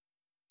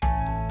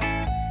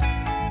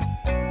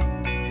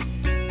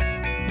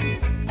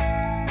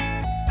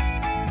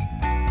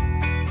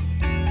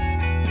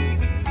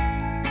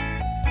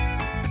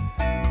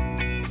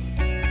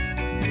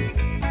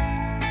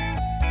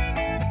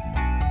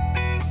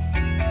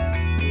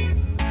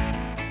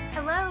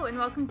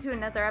welcome to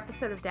another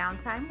episode of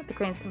Downtime with the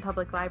Cranston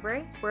Public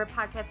Library. We're a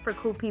podcast for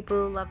cool people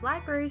who love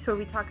libraries, where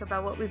we talk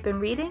about what we've been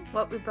reading,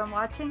 what we've been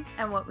watching,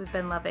 and what we've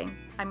been loving.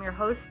 I'm your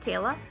host,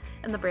 Taylor,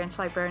 and the branch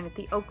librarian at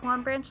the Oak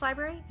Lawn Branch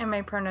Library, and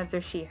my pronouns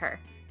are she, her.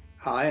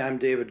 Hi, I'm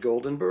David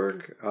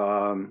Goldenberg.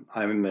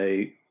 I'm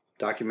a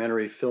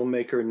documentary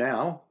filmmaker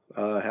now,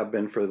 have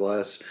been for the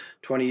last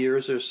 20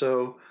 years or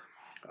so.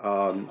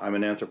 I'm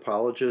an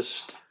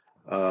anthropologist,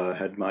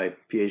 had my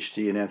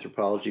PhD in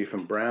anthropology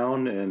from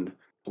Brown, and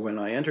when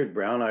I entered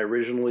Brown, I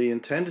originally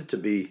intended to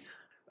be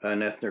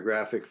an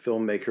ethnographic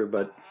filmmaker,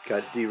 but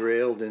got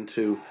derailed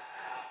into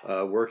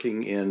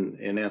working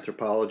in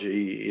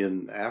anthropology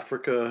in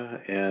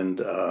Africa, and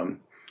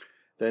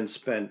then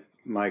spent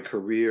my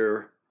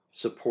career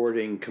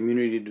supporting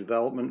community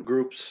development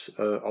groups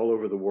all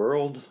over the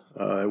world.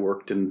 I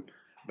worked in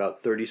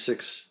about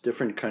 36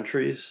 different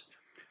countries.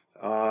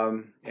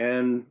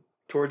 And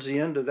towards the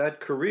end of that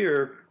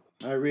career,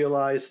 I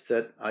realized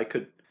that I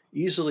could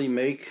easily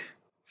make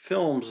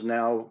films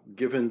now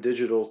given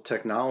digital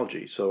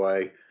technology. So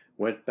I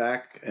went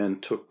back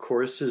and took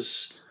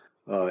courses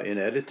in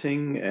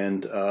editing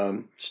and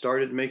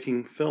started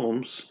making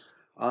films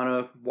on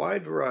a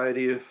wide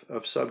variety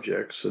of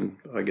subjects. And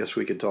I guess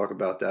we could talk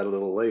about that a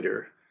little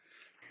later.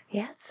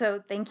 Yeah,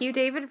 so thank you,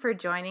 David, for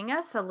joining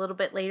us. A little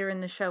bit later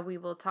in the show, we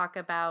will talk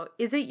about,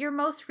 is it your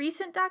most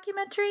recent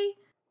documentary?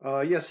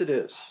 Yes, it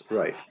is.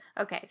 Right.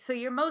 Okay, so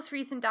your most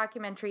recent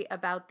documentary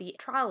about the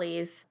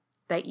trolleys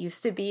that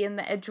used to be in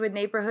the Edgewood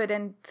neighborhood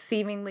and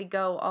seemingly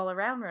go all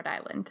around Rhode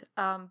Island.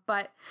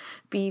 But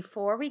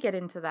before we get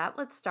into that,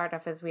 let's start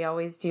off as we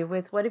always do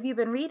with, what have you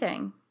been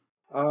reading?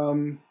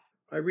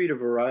 I read a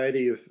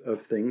variety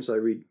of things. I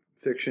read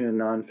fiction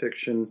and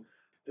nonfiction.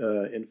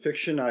 In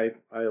fiction, I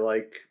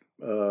like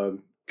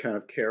kind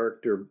of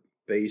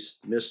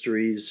character-based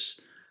mysteries.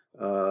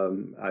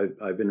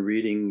 I've been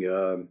reading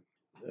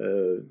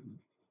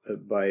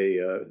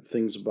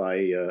things by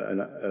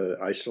an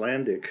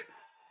Icelandic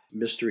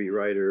mystery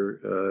writer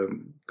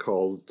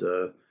called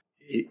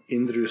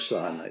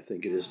Indrusan, I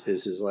think it is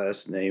his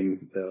last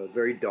name.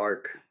 Very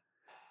dark,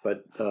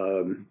 but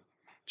kind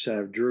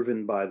of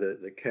driven by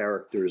the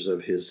characters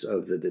of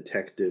the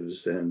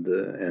detectives and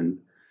the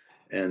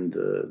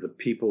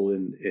people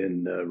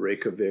in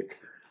Reykjavik.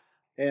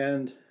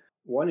 And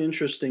one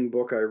interesting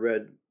book I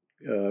read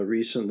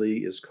recently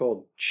is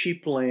called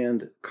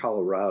Cheapland,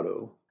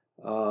 Colorado.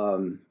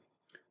 And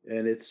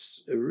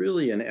it's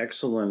really an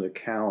excellent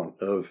account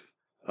of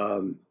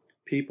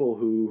people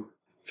who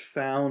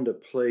found a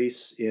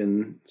place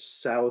in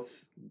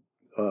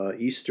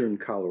eastern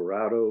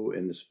Colorado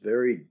in this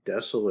very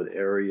desolate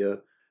area.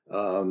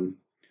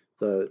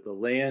 The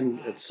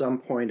land at some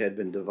point had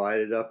been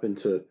divided up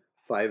into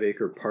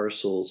 5-acre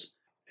parcels,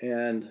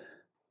 and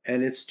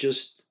it's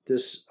just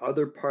this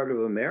other part of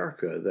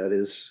America that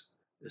is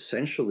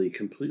essentially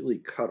completely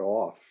cut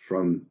off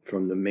from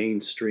the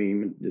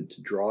mainstream. It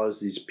draws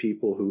these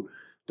people who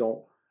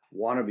don't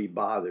want to be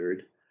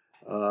bothered,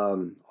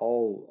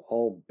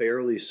 all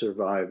barely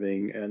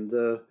surviving. And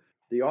the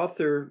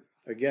author,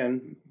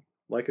 again,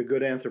 like a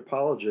good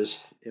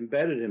anthropologist,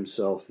 embedded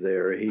himself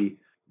there. He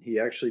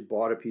actually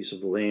bought a piece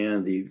of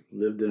land. He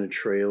lived in a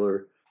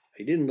trailer.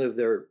 He didn't live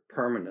there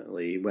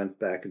permanently. He went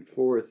back and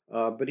forth,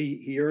 but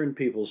he earned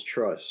people's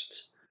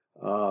trust.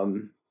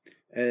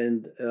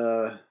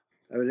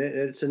 I mean,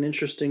 it's an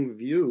interesting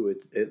view.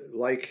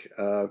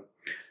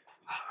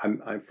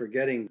 I'm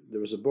forgetting, there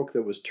was a book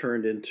that was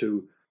turned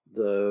into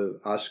the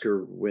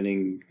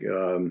Oscar-winning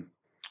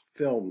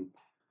film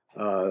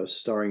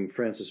starring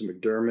Frances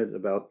McDermott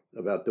about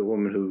the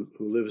woman who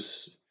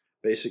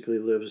basically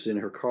lives in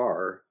her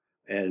car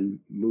and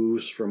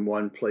moves from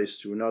one place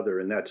to another,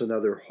 and that's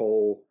another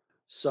whole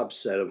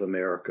subset of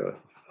America.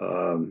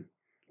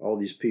 All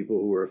these people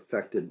who were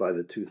affected by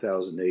the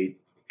 2008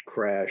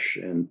 crash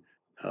and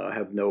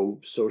have no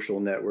social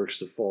networks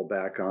to fall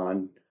back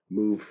on,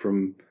 move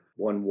from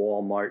one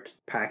Walmart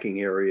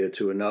packing area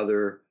to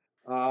another.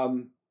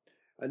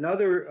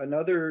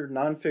 Another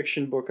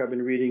nonfiction book I've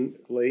been reading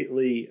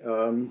lately,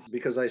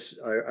 because I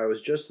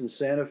was just in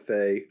Santa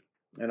Fe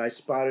and I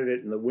spotted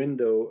it in the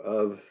window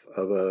of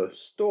a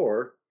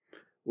store,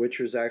 which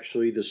was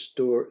actually the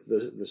store.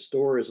 The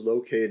store is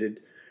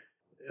located.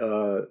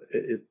 The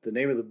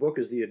name of the book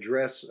is the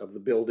address of the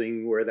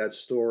building where that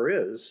store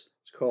is.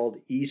 It's called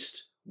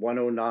East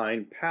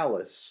 109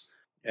 Palace,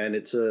 and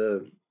it's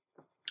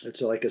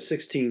like a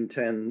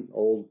 1610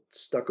 old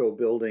stucco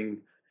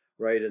building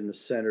right in the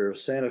center of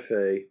Santa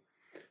Fe.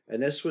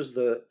 And this was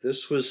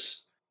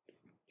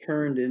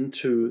turned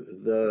into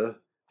the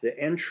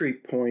entry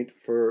point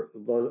for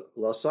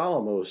Los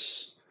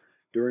Alamos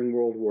during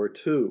World War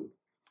II.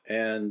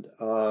 And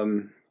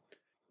I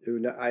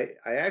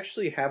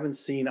actually haven't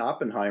seen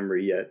Oppenheimer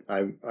yet.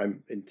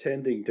 I'm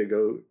intending to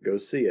go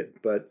see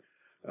it, but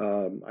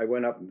I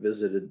went up and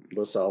visited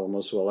Los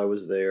Alamos while I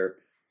was there,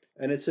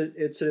 and it's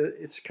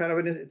kind of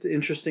an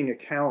interesting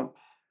account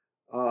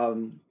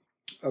of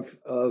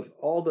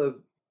all the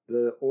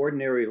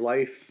ordinary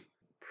life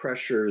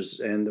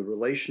pressures and the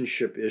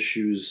relationship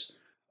issues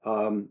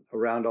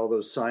around all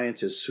those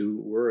scientists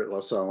who were at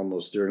Los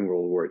Alamos during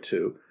World War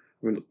II.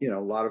 A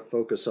lot of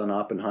focus on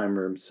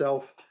Oppenheimer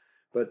himself,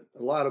 but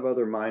a lot of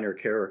other minor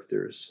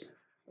characters.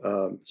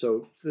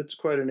 So it's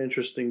quite an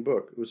interesting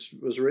book. It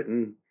was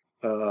written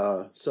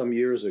some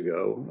years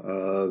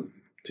ago,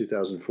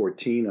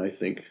 2014, I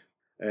think.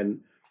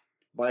 And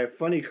by a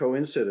funny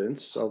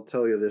coincidence, I'll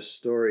tell you this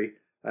story.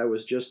 I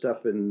was just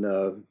up in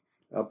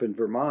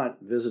Vermont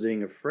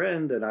visiting a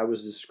friend, and I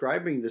was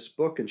describing this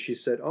book, and she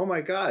said, "Oh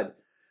my God,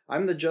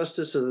 I'm the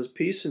justice of this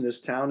peace in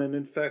this town, and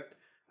in fact,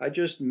 I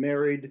just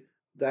married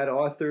that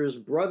author's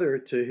brother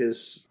to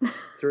his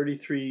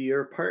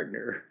 33-year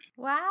partner."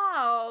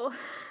 Wow.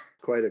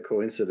 Quite a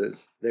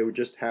coincidence. They would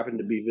just happen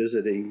to be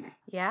visiting.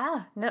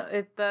 Yeah, no,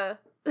 the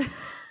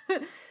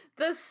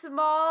the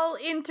small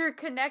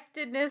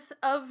interconnectedness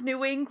of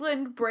New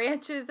England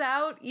branches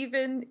out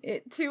even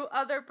to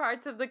other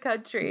parts of the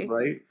country.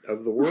 Right,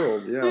 of the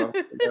world, yeah.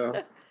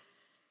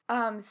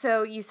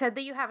 So you said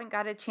that you haven't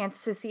got a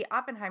chance to see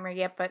Oppenheimer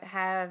yet, but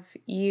have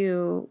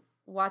you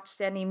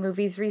watched any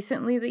movies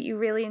recently that you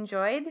really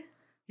enjoyed?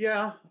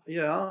 Yeah.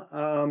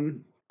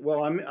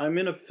 Well, I'm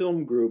in a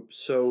film group,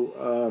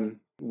 so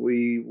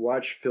we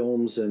watch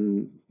films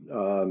and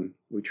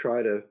we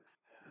try to,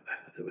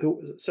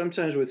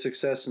 sometimes with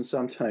success and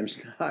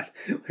sometimes not,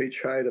 we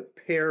try to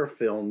pair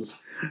films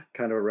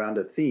kind of around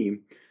a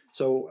theme.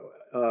 So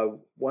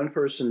one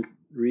person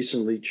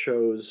recently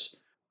chose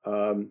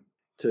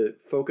to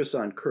focus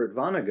on Kurt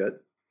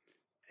Vonnegut,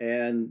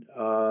 and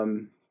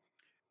one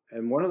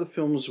of the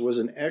films was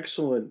an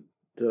excellent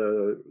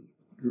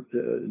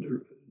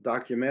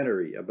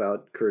documentary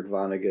about Kurt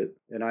Vonnegut,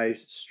 and I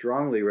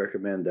strongly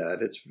recommend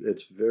that.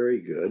 It's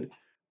very good.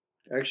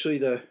 Actually,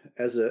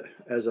 as a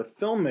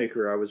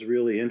filmmaker, I was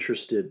really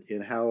interested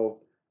in how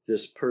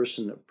this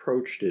person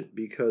approached it,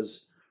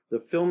 because the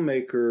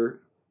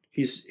filmmaker,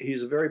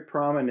 he's a very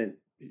prominent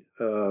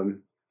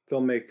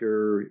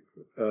filmmaker.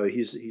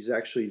 He's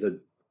actually the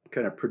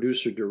kind of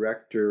producer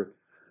director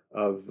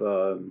of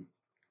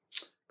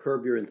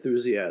Curb Your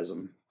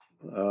Enthusiasm,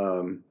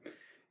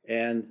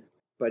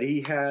 but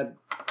he had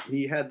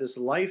this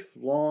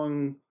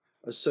lifelong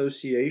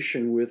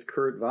association with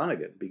Kurt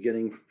Vonnegut,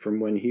 beginning from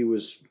when he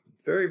was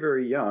very,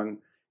 very young,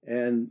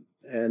 and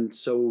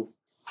so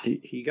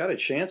he got a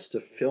chance to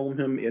film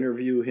him,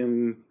 interview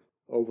him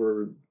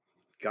over,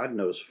 God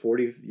knows,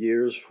 40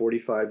 years,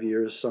 45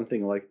 years,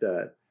 something like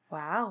that.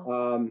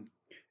 Wow.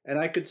 And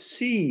I could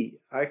see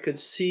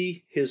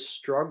his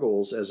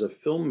struggles as a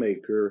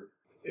filmmaker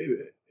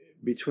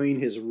between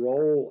his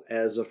role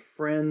as a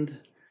friend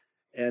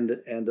and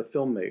a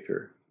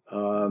filmmaker,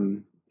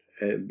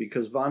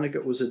 because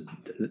Vonnegut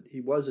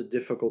was a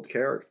difficult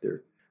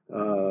character,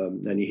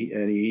 and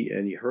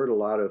he hurt a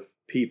lot of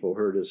people,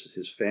 hurt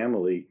his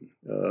family.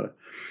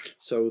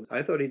 So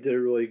I thought he did a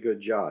really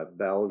good job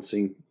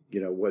balancing,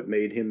 what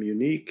made him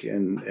unique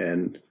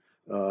and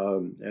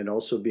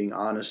also being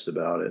honest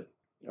about it.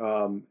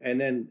 And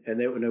then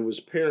when it was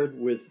paired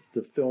with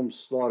the film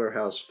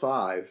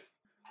Slaughterhouse-Five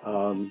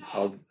of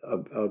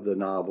the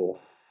novel,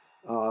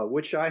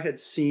 which I had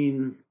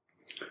seen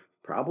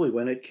probably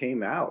when it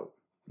came out,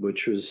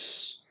 which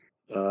was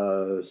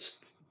the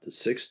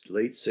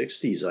late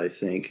 60s, I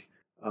think.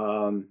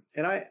 And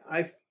I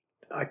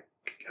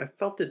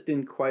felt it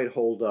didn't quite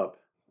hold up.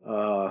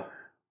 I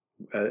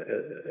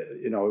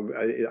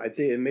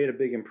think it made a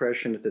big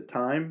impression at the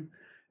time,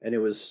 and it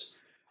was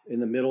in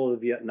the middle of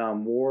the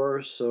Vietnam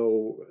War,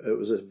 so it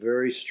was a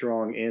very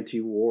strong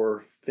anti-war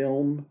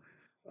film.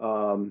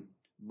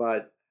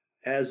 But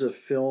as a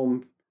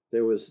film,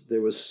 there was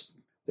the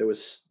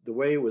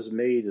way it was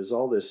made is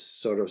all this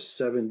sort of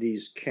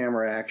 70s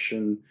camera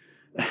action.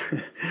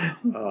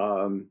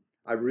 I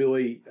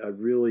really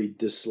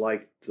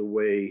disliked the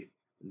way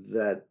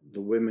that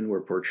the women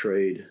were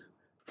portrayed.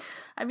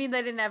 I mean,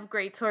 they didn't have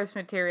great source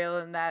material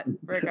in that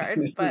regard,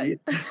 but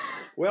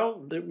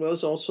well, it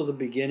was also the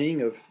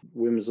beginning of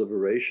women's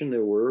liberation.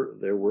 There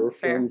were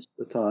films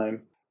at the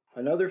time.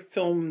 Another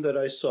film that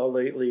I saw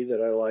lately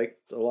that I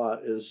liked a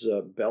lot is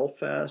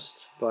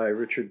Belfast by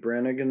Richard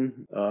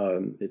Brannigan.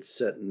 It's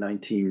set in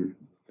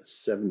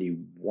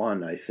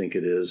 1971, I think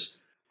it is,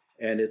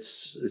 and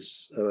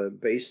it's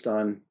based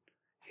on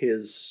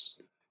his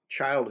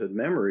childhood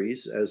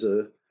memories as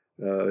the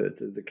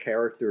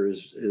character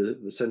is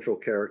the central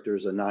character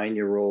is a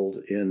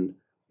 9-year-old in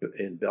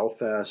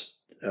Belfast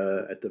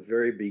at the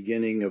very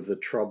beginning of the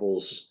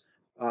Troubles.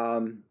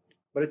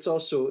 But it's a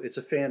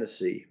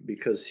fantasy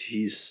because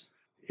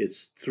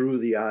it's through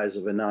the eyes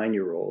of a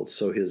 9-year-old.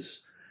 So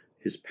his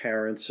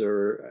parents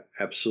are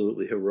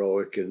absolutely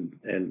heroic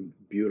and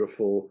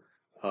beautiful.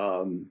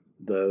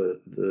 The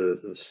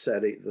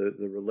setting,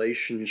 the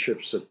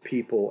relationships of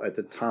people at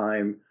the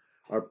time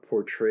are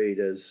portrayed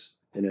as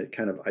in a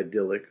kind of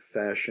idyllic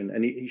fashion.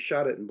 And he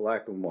shot it in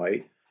black and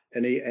white.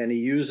 And he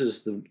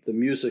uses the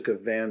music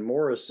of Van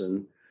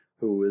Morrison,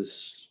 who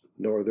is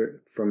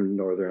from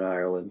Northern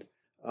Ireland.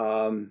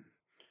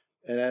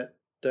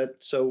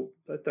 So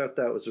I thought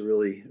that was a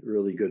really,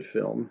 really good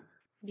film.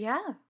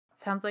 yeah,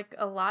 sounds like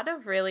a lot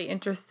of really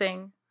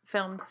interesting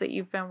films that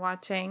you've been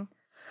watching.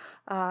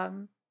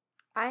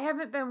 I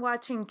haven't been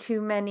watching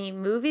too many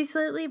movies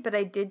lately, but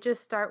I did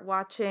just start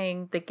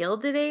watching The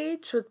Gilded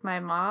Age with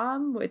my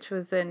mom, which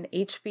was an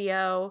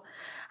HBO.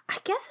 I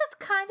guess it's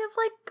kind of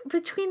like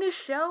between a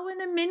show and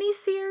a mini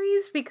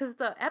series because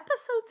the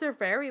episodes are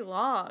very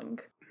long.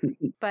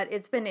 But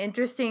it's been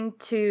interesting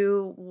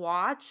to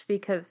watch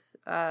because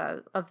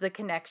of the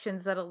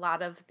connections that a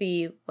lot of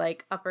the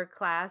like upper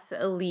class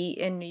elite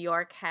in New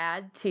York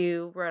had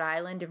to Rhode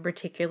Island and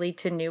particularly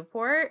to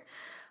Newport.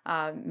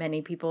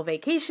 Many people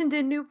vacationed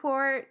in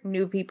Newport,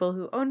 knew people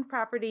who owned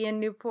property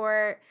in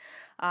Newport,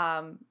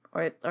 or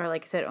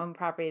like I said, owned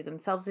property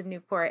themselves in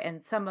Newport.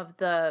 And some of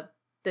the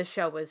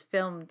show was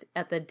filmed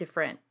at the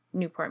different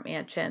Newport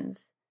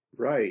mansions.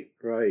 Right.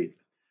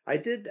 I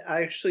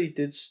actually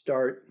did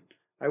start.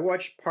 I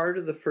watched part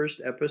of the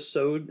first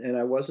episode and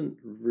I wasn't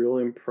real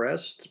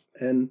impressed.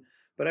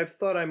 But I've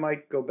thought I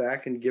might go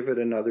back and give it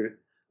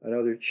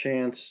another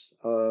chance.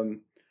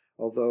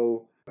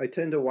 Although I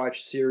tend to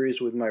watch series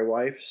with my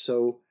wife,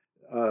 so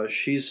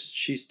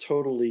she's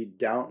totally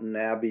Downton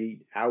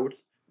Abbey out.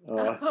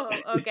 Oh,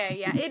 okay,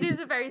 yeah, it is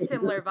a very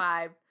similar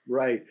vibe.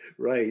 Right.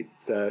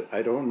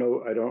 I don't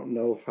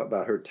know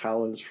about her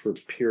talents for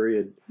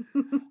period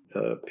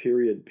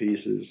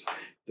pieces.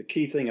 The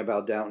key thing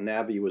about Downton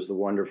Abbey was the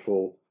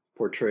wonderful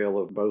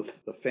portrayal of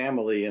both the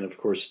family and, of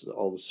course,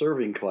 all the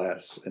serving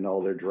class and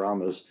all their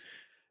dramas.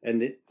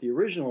 And the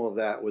original of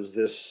that was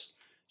this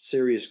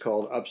series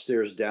called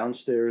Upstairs,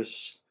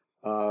 Downstairs,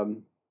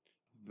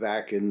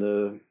 back in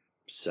the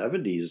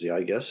 70s,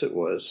 I guess it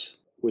was,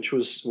 which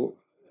was,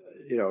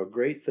 a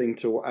great thing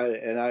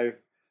and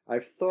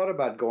I've thought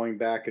about going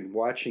back and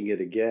watching it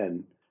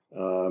again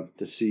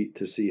to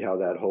see how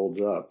that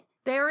holds up.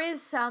 There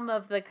is some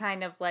of the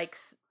kind of like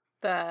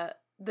the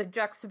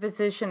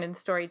juxtaposition in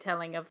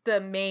storytelling of the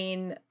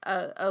main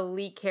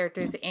elite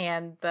characters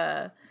and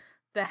the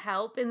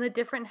help in the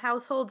different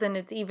households, and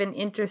it's even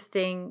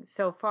interesting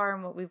so far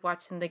in what we've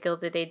watched in The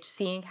Gilded Age,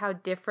 seeing how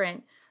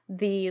different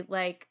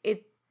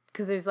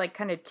because there's like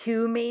kind of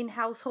two main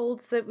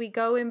households that we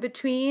go in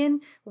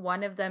between.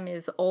 One of them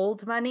is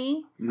old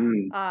money,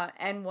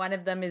 and one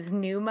of them is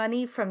new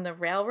money from the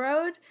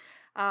railroad.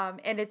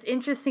 And it's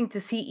interesting to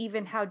see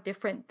even how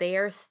different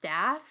their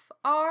staff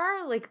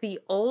are. Like the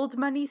old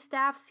money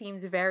staff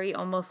seems very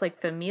almost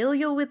like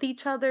familial with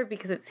each other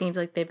because it seems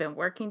like they've been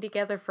working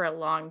together for a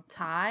long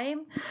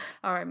time,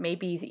 or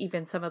maybe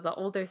even some of the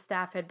older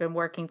staff had been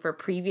working for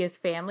previous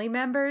family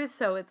members.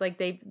 So it's like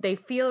they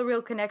feel a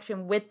real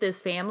connection with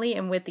this family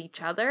and with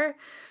each other.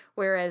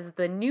 Whereas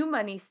the new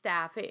money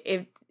staff,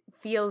 it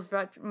feels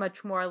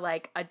much more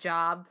like a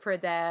job for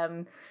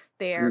them.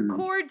 They're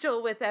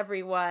cordial with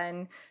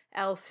everyone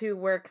else who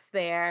works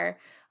there,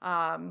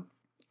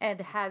 and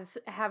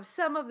have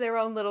some of their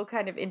own little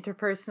kind of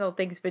interpersonal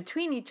things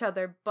between each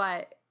other,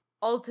 but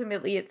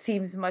ultimately it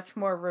seems much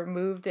more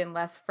removed and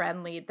less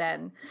friendly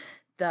than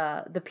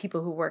the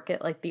people who work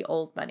at like the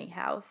old money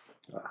house.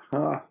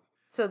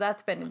 So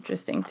that's been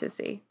interesting to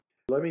see.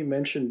 Let me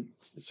mention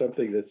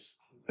something that's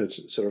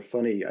sort of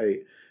funny.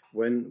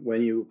 When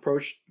you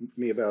approached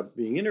me about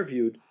being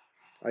interviewed,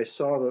 I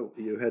saw that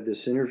you had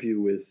this interview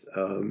with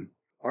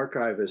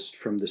archivist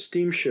from the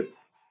steamship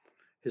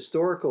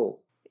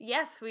historical.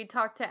 Yes, we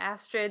talked to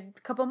Astrid a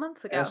couple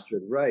months ago.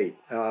 Astrid, right?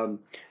 I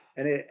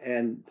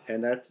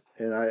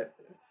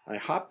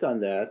hopped on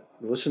that,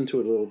 listened to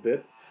it a little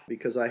bit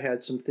because I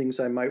had some things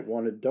I might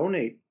want to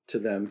donate to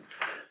them.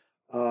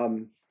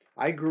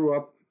 I grew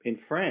up in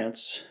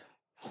France,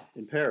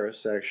 in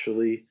Paris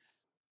actually,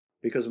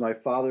 because my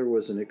father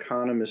was an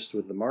economist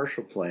with the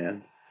Marshall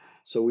Plan.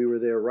 So we were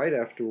there right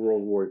after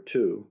World War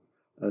II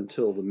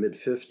until the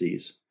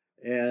mid-50s.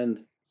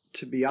 And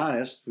to be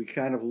honest, we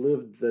kind of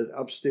lived the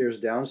upstairs,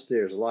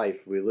 downstairs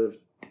life. We lived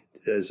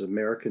as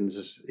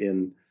Americans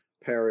in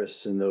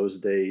Paris in those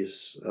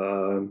days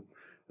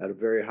at a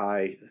very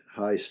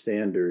high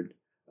standard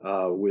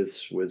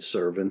with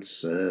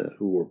servants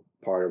who were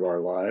part of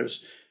our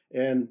lives.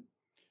 And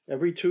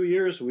every 2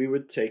 years, we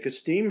would take a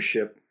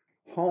steamship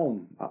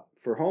home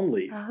for home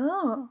leave.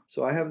 Oh.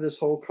 So I have this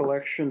whole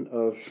collection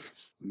of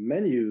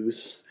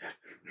menus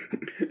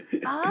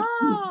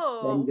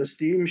from the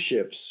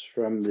steamships,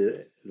 from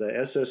the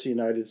SS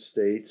United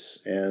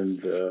States and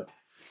the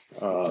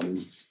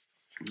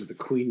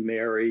Queen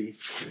Mary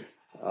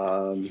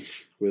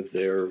with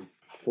their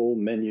full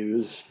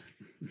menus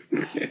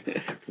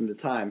from the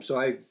time. So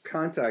I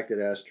contacted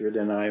Astrid,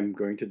 and I'm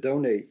going to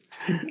donate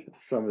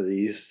some of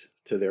these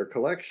to their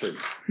collection.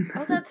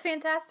 Oh, that's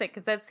fantastic,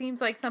 because that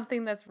seems like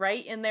something that's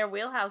right in their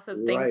wheelhouse of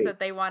things that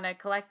they want to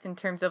collect in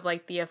terms of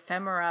like the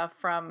ephemera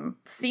from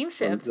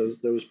steamships. From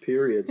those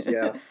periods,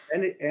 yeah.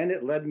 and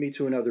it led me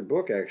to another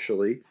book,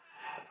 actually,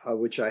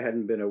 which I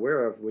hadn't been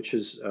aware of, which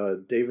is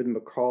David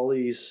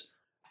Macaulay's,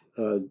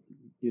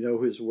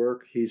 his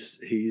work. He's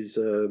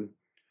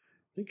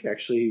I think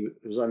actually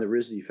he was on the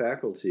RISD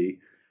faculty.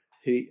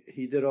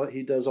 He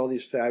does all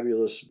these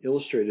fabulous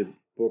illustrated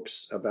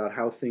books about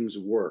how things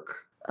work.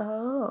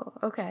 Oh,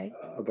 okay.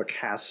 Of a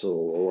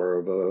castle or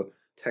of a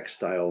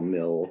textile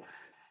mill.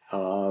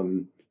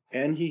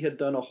 And he had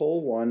done a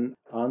whole one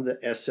on the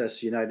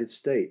SS United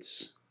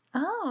States.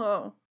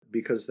 Oh.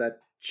 Because that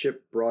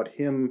ship brought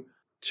him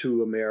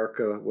to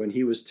America when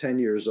he was 10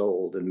 years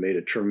old and made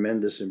a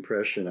tremendous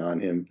impression on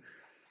him.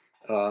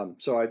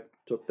 So I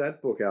took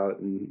that book out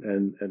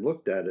and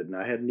looked at it, and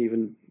I hadn't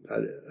even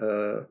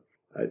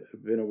I'd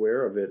been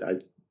aware of it. I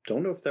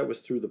don't know if that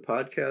was through the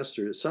podcast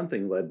or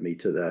something led me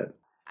to that.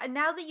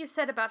 Now that you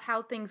said about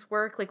how things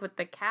work, like with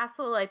the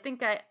castle, I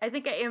think I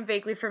am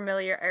vaguely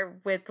familiar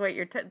with what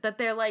you're that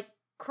they're like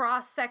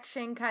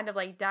cross-section kind of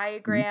like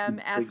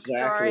diagram-esque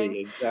drawings.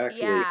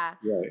 Exactly. Yeah.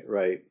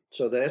 Right.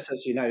 So the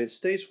SS United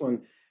States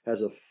one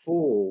has a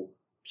full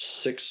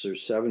 6 or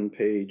 7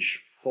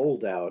 page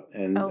fold out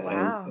and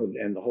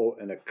the whole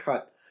and a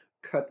cut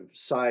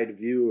side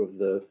view of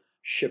the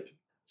ship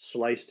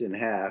sliced in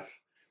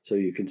half, so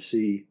you can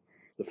see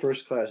the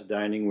first class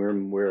dining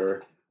room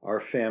where our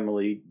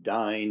family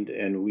dined,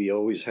 and we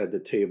always had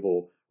the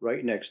table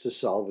right next to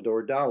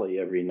Salvador Dali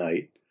every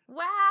night.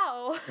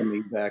 Wow.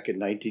 Coming back in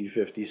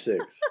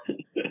 1956.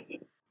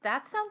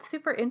 That sounds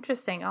super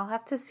interesting. I'll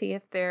have to see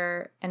if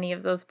any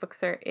of those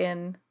books are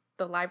in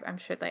the library. I'm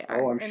sure they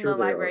are in the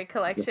library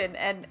collection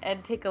and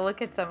take a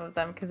look at some of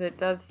them, because it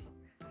does,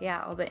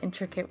 all the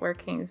intricate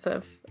workings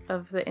of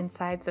the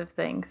insides of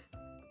things.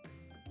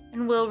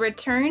 And we'll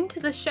return to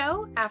the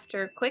show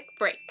after a quick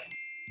break.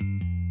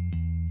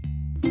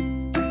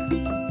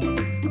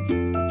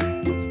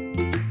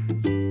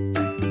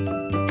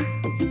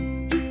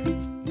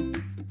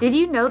 Did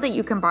you know that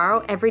you can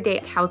borrow everyday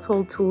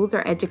household tools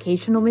or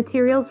educational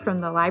materials from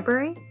the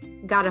library?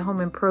 Got a home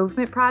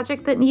improvement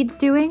project that needs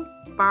doing?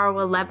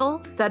 Borrow a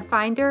level, stud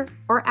finder,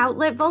 or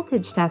outlet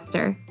voltage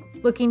tester.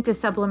 Looking to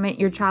supplement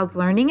your child's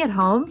learning at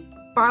home?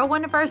 Borrow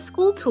one of our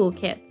school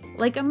toolkits,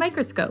 like a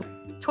microscope,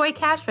 toy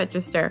cash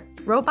register,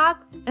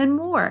 robots, and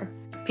more.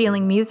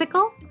 Feeling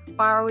musical?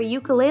 Borrow a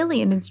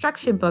ukulele and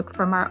instruction book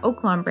from our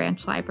Oaklawn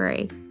branch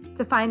library.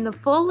 To find the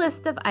full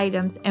list of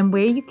items and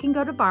where you can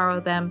go to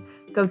borrow them,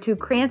 go to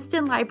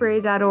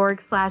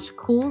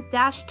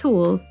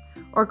cranstonlibrary.org/cool-tools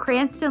or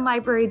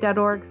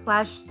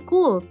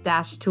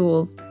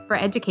cranstonlibrary.org/school-tools for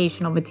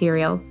educational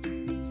materials.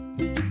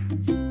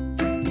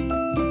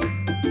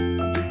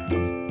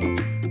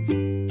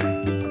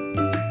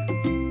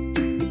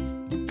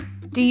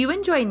 Do you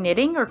enjoy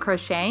knitting or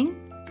crocheting?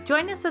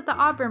 Join us at the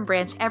Auburn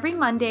branch every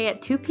Monday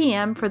at 2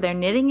 p.m. for their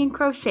Knitting and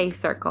Crochet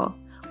Circle.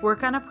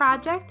 Work on a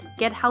project,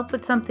 get help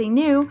with something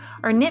new,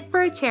 or knit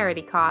for a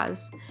charity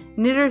cause.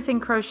 Knitters and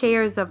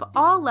crocheters of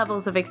all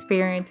levels of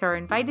experience are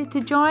invited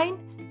to join.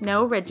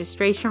 No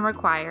registration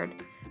required.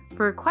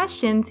 For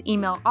questions,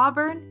 email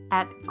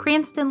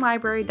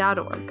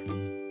auburn@cranstonlibrary.org.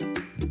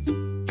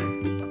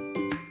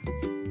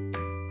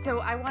 So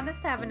I want us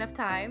to have enough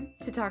time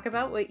to talk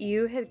about what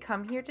you had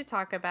come here to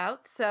talk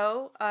about.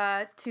 So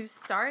to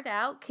start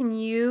out, can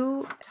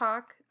you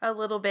talk a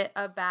little bit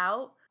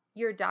about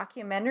your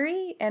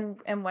documentary and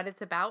what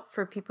it's about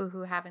for people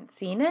who haven't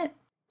seen it?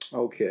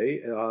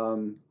 Okay.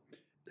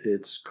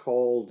 It's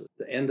called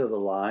The End of the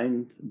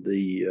Line,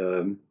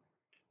 the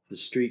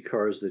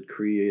streetcars that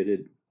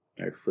created,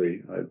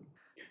 actually, I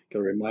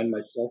gotta remind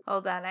myself.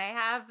 Hold on, I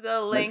have the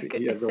link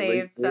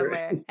saved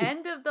somewhere.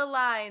 End of the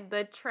Line,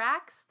 the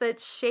tracks that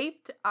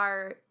shaped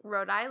our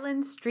Rhode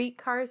Island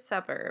streetcar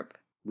suburb.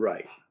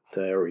 Right,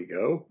 there we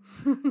go.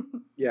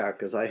 Yeah,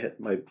 because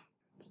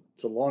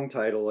it's a long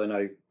title and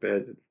I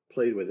had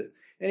played with it.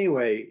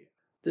 Anyway,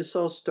 this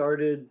all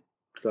started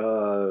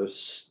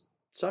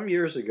some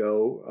years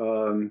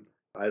ago.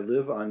 I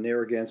live on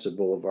Narragansett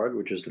Boulevard,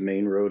 which is the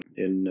main road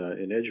in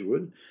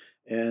Edgewood,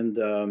 and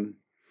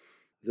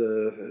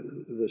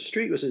the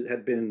street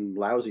had been in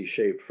lousy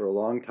shape for a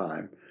long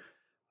time.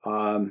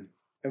 And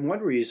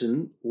one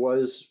reason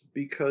was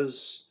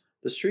because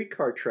the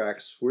streetcar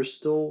tracks were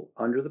still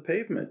under the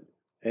pavement,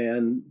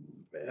 and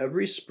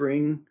every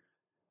spring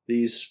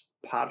these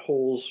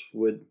potholes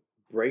would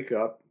break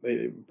up.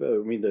 I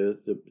mean,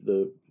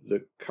 the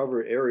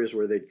covered areas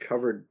where they'd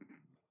covered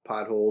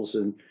potholes,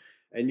 and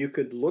you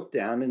could look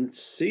down and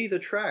see the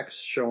tracks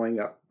showing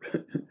up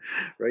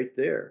right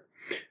there.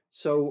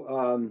 So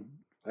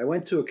I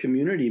went to a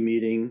community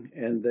meeting,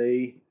 and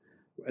they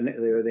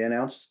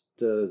announced,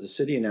 the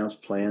city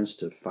announced plans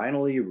to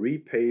finally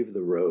repave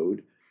the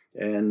road,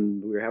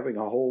 and we were having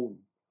a whole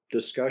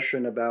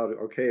discussion about,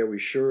 okay, are we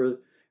sure?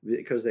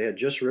 Because they had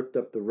just ripped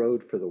up the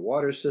road for the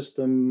water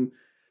system.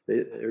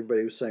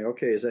 Everybody was saying,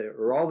 okay,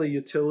 are all the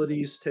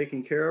utilities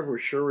taken care of? We're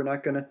sure we're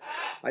not going to.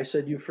 I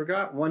said, you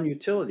forgot one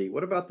utility.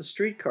 What about the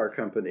streetcar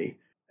company?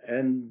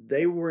 And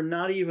they were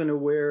not even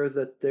aware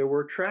that there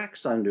were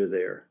tracks under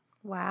there.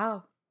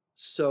 Wow.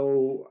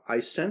 So I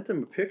sent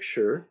them a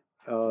picture.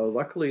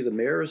 Luckily, the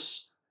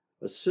mayor's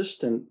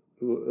assistant,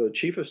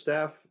 chief of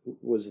staff,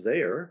 was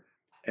there.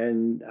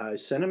 And I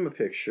sent him a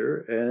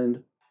picture.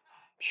 And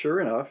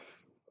sure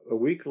enough, a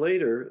week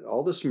later,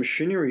 all this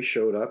machinery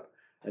showed up.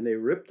 And they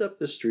ripped up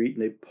the street,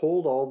 and they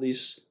pulled all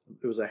these,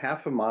 it was a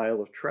half a mile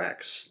of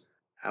tracks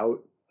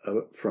out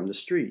from the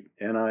street.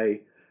 And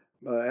I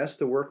asked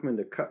the workmen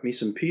to cut me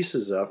some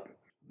pieces up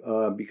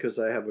because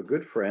I have a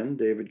good friend,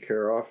 David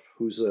Karoff,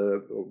 who's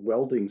a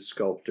welding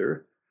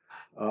sculptor.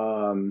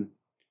 And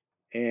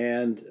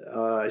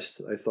I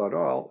thought,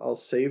 oh, I'll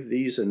save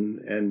these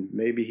and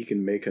maybe he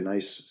can make a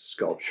nice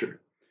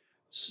sculpture.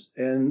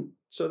 And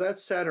so that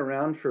sat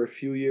around for a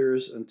few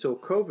years until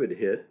COVID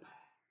hit.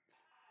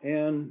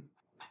 And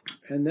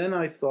then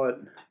I thought,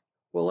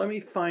 well, let me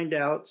find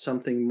out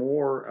something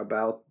more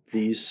about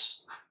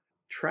these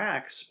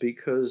tracks,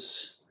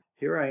 because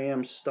here I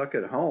am stuck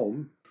at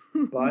home,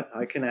 but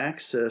I can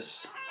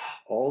access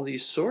all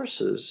these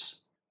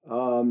sources.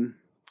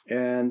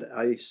 And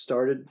I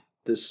started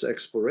this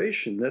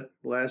exploration that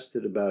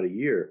lasted about a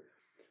year.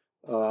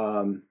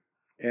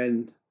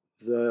 And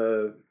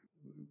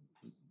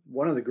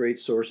one of the great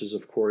sources,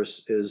 of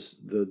course,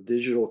 is the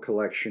digital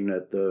collection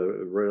at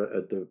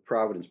the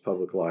Providence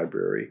Public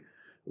Library,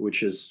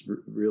 which is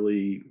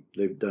really,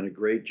 they've done a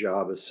great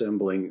job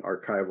assembling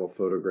archival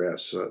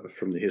photographs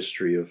from the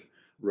history of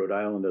Rhode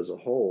Island as a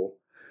whole.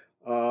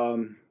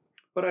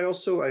 But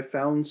I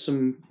found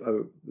some,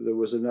 there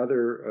was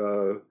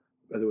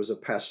a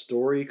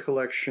Pastori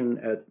collection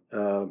at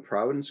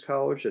Providence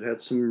College that had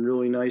some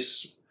really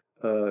nice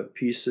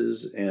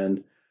pieces.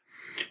 And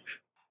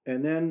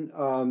then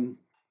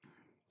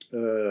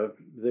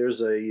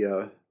there's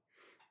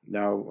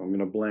now I'm going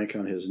to blank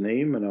on his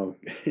name and I'll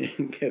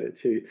get it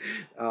to you.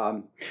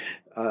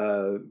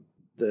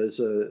 There's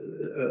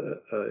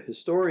a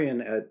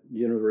historian at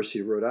University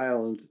of Rhode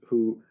Island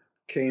who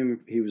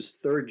he was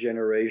third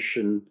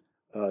generation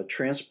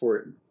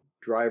transport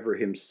driver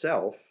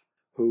himself,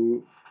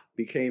 who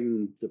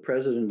became the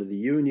president of the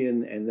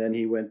union, and then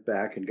he went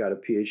back and got a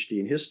PhD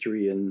in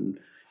history and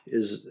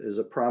is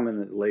a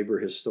prominent labor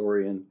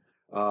historian.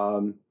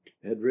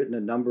 Had written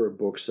a number of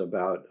books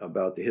about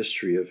the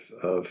history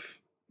of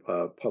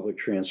public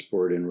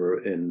transport in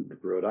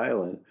Rhode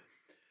Island.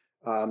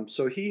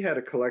 So he had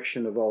a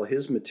collection of all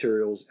his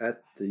materials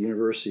at the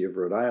University of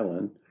Rhode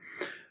Island,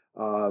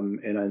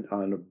 and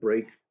on a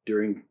break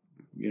during,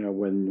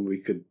 when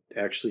we could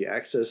actually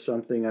access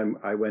something,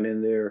 I went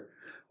in there.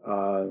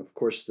 Of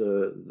course,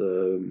 the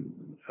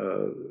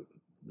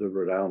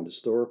Rhode Island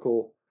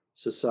Historical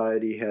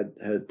Society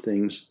had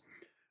things,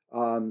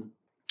 and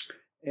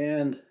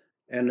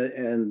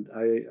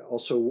I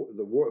also,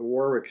 the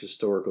Warwick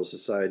Historical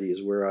Society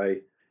is where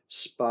I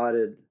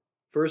spotted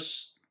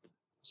first.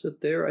 Was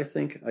it there? I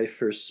think I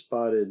first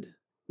spotted.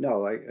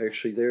 No,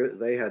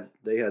 they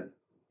had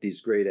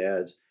these great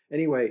ads.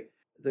 Anyway,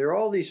 there are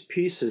all these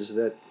pieces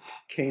that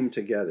came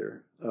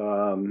together.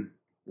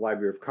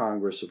 Library of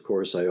Congress, of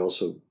course, I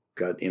also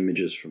got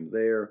images from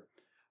there.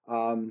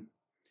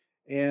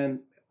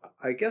 And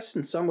I guess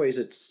in some ways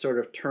it sort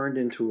of turned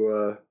into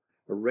a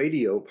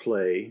radio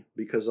play,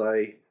 because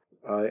I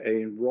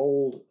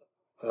enrolled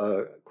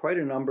quite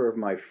a number of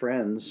my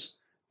friends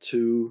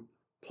to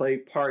play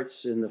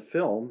parts in the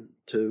film,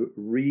 to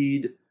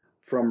read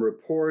from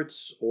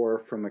reports or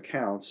from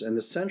accounts. And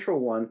the central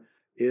one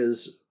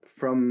is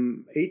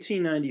from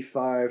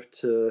 1895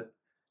 to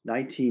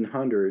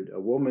 1900, a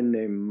woman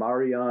named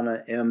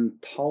Mariana M.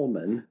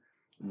 Tallman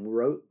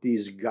wrote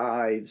these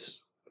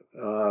guides,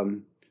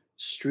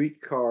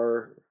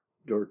 streetcar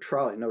or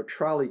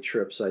trolley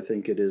trips, I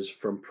think it is,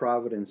 from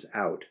Providence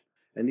out.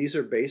 And these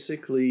are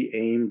basically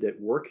aimed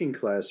at working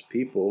class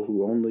people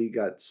who only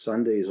got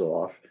Sundays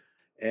off.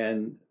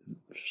 And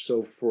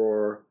so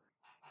for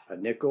a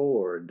nickel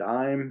or a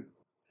dime,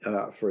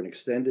 for an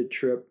extended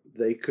trip,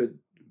 they could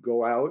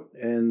go out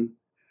and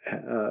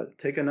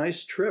take a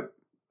nice trip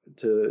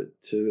to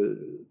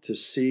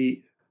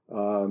see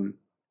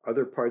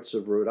other parts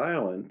of Rhode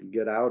Island,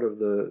 get out of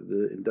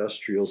the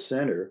industrial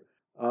center.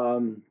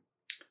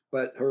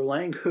 But her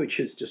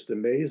language is just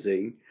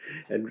amazing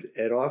and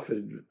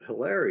often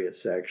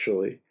hilarious,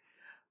 actually.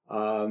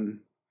 And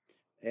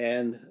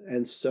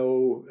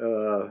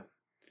so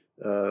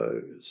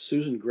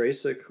Susan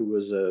Graysock, who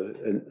was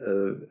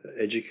an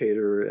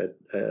educator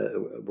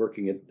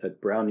working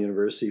at Brown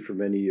University for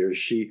many years,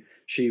 she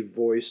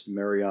voiced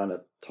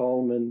Mariana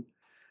Tallman.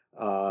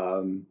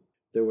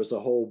 There was a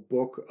whole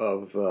book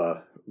of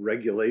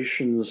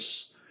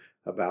regulations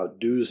about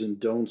do's and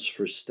don'ts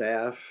for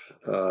staff,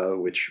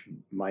 which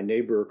my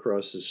neighbor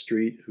across the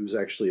street, who's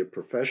actually a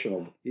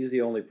professional, he's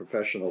the only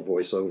professional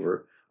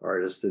voiceover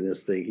artist in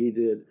this thing, he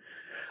did.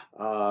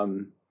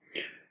 And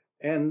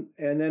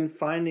then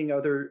finding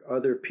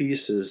other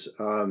pieces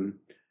from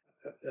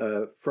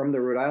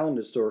the Rhode Island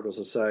Historical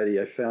Society,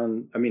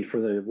 from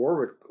the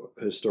Warwick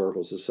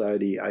Historical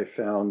Society, I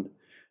found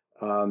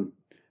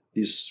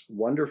these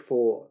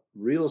wonderful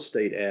real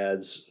estate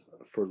ads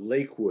for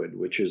Lakewood,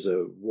 which is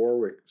a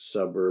Warwick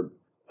suburb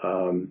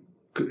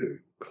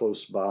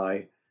close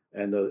by,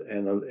 and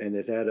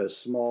it had a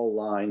small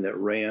line that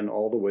ran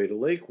all the way to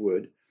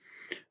Lakewood.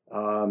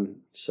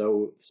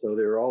 So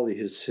there are all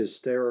these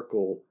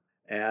hysterical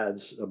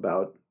ads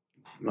about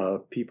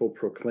people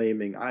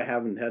proclaiming, "I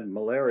haven't had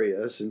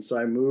malaria since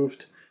I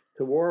moved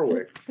to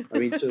Warwick."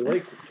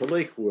 to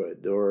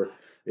Lakewood, or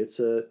it's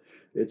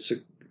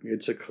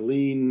a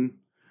clean,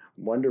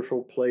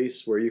 wonderful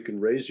place where you can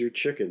raise your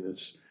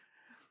chickens.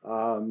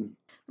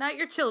 Not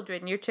your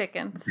children, your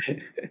chickens.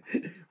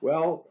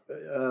 Well,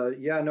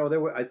 no, there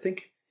were. I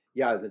think,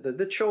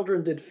 the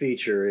children did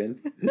feature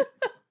in.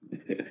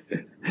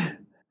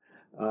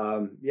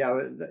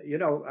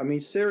 I mean,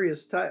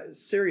 serious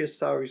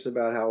topics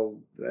about how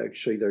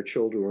actually their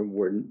children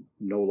were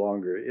no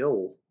longer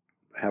ill,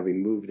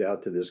 having moved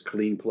out to this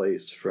clean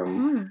place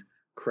from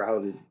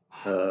crowded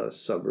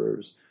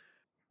suburbs.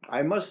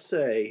 I must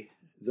say,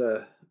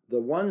 the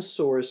one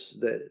source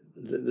that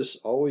this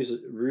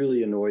always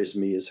really annoys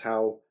me is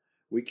how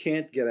we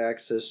can't get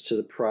access to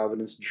the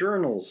Providence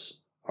Journal's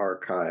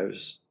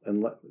archives,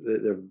 and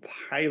they're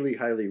highly,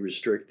 highly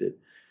restricted.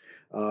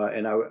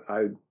 And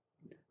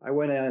I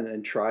went in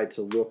and tried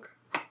to look.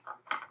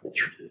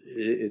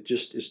 It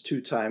just is too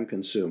time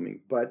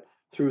consuming. But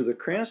through the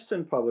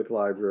Cranston Public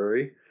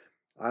Library,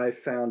 I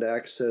found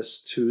access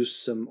to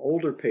some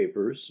older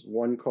papers,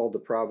 one called the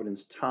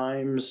Providence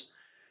Times,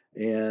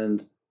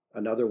 and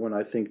another one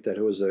I think that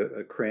it was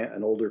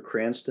an older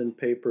Cranston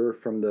paper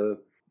from the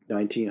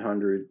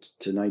 1900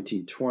 to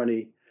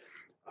 1920.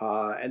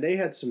 And they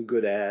had some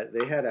good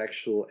they had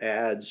actual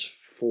ads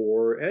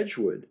for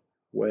Edgewood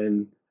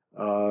when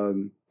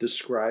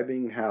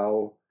describing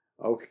how,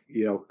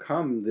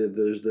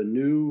 there's the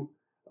new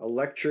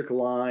electric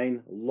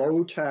line,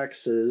 low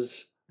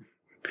taxes,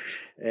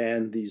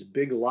 and these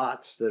big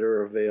lots that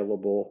are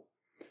available.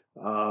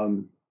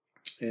 And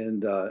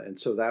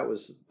so that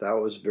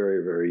was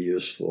very, very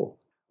useful.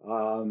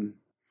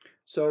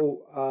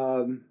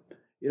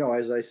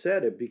 As I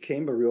said, it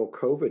became a real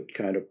COVID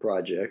kind of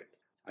project.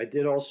 I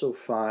did also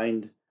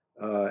find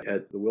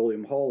at the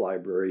William Hall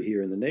Library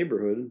here in the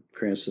neighborhood,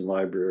 Cranston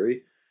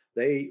Library,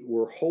 they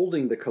were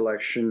holding the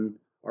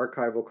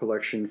archival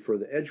collection for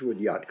the Edgewood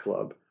Yacht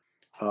Club.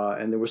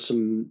 And there were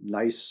some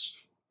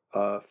nice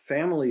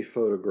family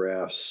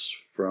photographs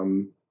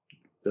from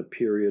the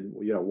period,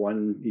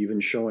 one even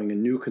showing a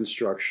new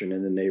construction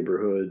in the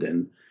neighborhood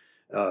and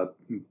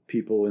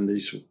people in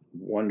these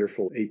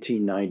wonderful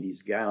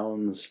 1890s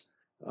gowns.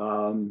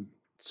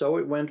 So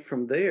it went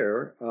from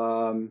there.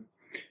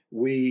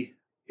 We,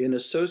 in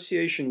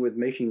association with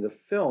making the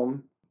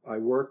film, I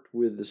worked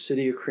with the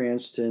City of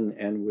Cranston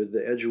and with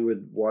the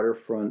Edgewood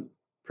Waterfront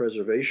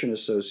Preservation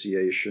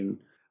Association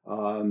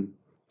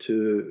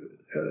to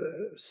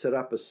set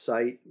up a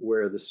site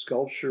where the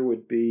sculpture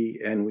would be,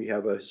 and we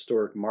have a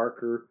historic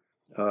marker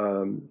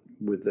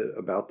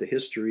about the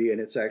history,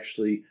 and it's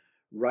actually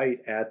right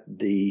at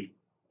the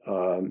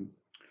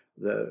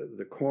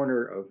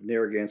corner of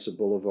Narragansett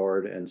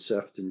Boulevard and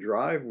Sefton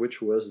Drive,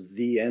 which was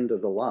the end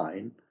of the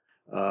line,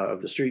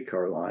 of the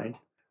streetcar line.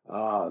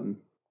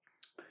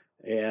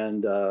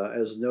 And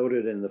as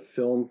noted in the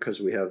film,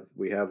 because we have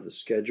the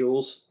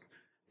schedules,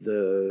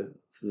 the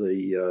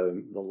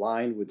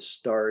line would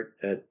start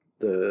at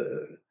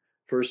the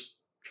first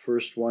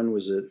run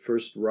was at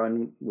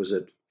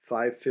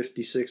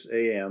 5:56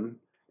 a.m.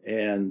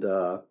 and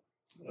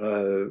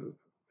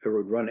it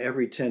would run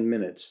every 10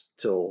 minutes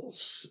till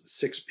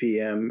 6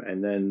 p.m.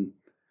 and then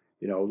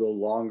a little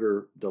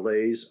longer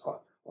delays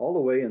all the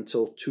way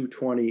until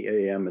 2:20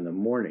 a.m. in the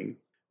morning.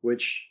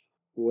 Which,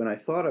 when I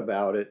thought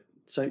about it,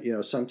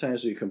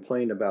 sometimes we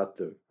complain about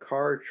the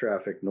car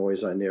traffic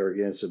noise on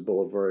Narragansett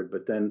Boulevard,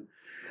 but then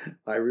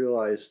I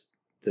realized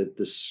that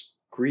the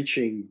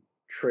screeching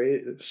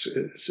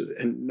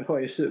and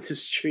noise of the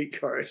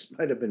streetcars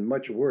might have been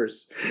much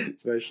worse,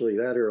 especially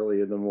that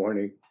early in the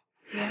morning.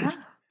 Yeah.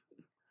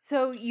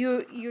 So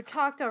you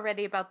talked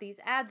already about these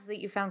ads that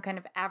you found kind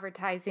of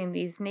advertising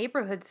these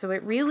neighborhoods. So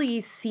it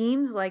really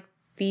seems like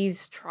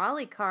these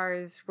trolley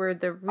cars were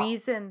the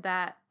reason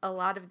that a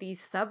lot of these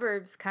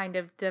suburbs kind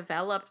of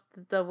developed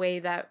the way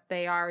that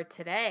they are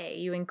today.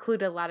 You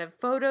include a lot of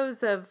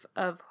photos of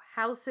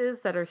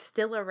houses that are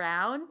still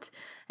around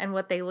and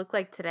what they look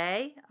like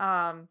today.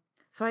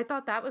 So I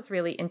thought that was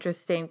really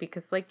interesting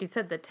because, like you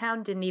said, the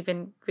town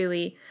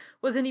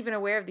wasn't even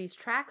aware of these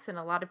tracks, and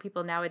a lot of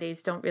people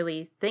nowadays don't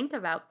really think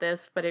about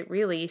this, but it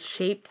really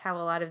shaped how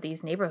a lot of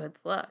these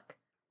neighborhoods look.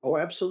 Oh,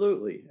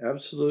 absolutely.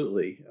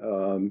 Absolutely.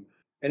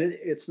 And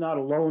it's not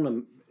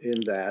alone in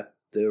that.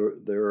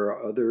 There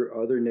are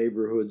other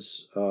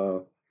neighborhoods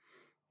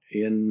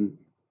in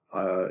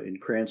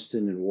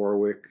Cranston and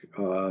Warwick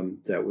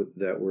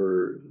that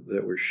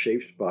were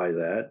shaped by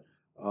that.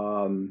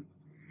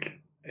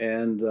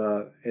 And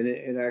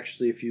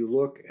actually, if you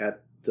look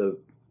at the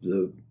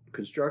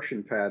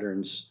construction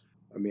patterns,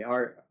 I mean,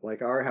 our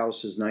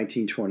house is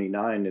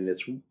 1929, and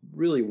it's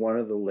really one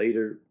of the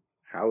later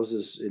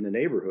houses in the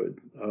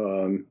neighborhood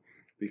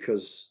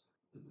because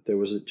there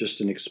was just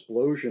an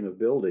explosion of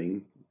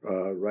building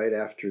right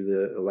after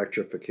the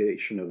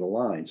electrification of the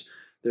lines.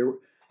 There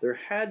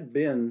had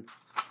been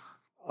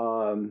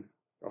a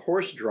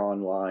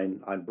horse-drawn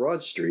line on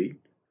Broad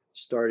Street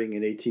starting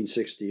in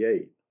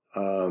 1868.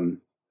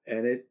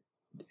 And it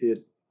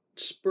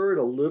spurred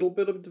a little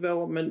bit of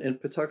development in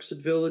Patuxent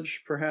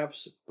Village,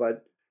 perhaps,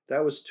 but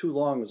that was too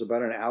long. It was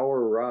about an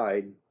hour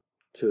ride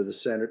to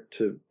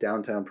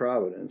downtown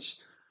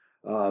Providence.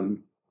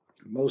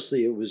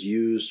 Mostly it was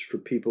used for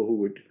people who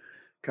would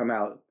come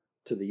out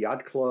to the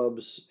yacht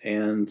clubs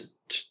and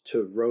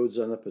to roads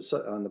on the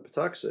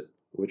Patuxent,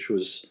 which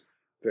was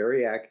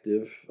very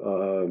active.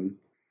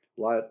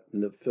 Lot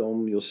in the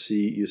film, you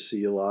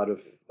see a lot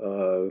of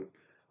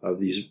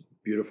these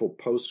beautiful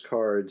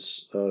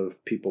postcards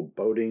of people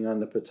boating on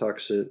the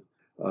Patuxent,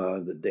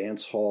 the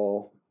dance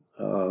hall,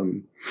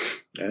 and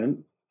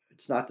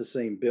it's not the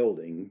same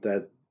building.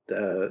 That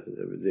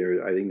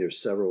I think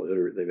there's several.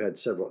 They had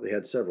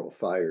several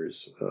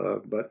fires,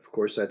 but of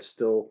course that's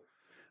still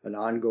an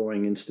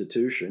ongoing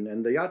institution,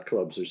 and the yacht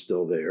clubs are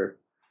still there.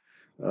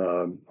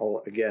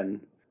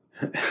 Again,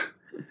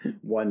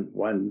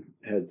 one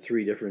had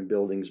 3 different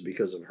buildings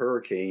because of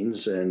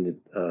hurricanes,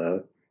 and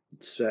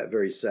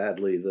very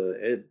sadly,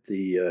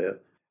 the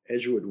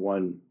Edgewood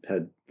one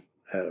had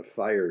a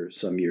fire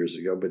some years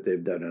ago, but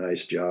they've done a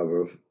nice job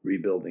of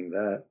rebuilding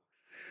that.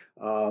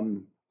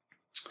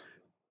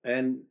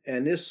 And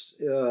this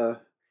it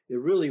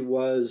really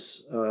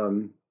was.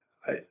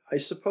 I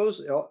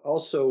suppose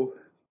also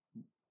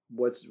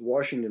what's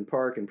Washington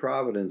Park in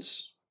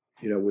Providence,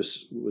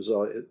 was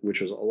which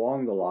was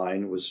along the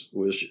line was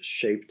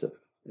shaped,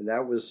 and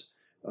that was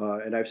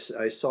and I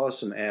saw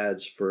some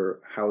ads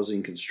for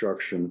housing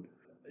construction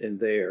in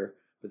there,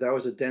 but that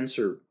was a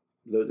denser,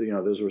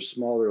 those were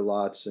smaller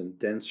lots and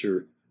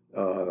denser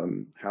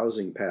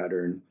housing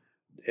pattern.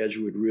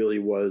 Edgewood really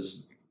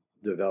was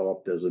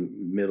developed as a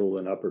middle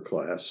and upper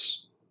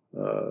class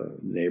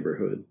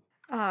neighborhood.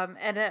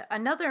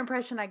 Another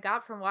impression I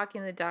got from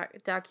watching the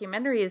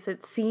documentary is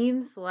it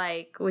seems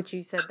like what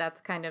you said,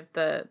 that's kind of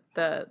the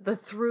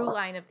through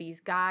line of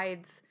these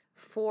guides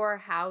for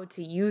how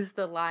to use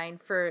the line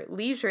for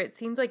leisure. It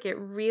seems like it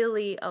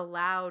really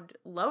allowed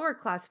lower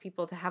class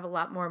people to have a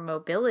lot more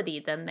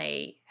mobility than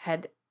they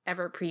had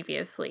ever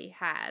previously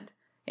had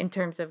in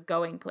terms of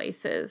going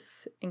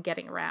places and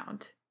getting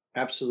around.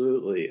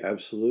 Absolutely.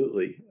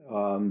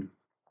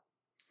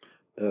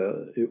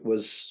 It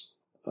was,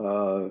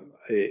 a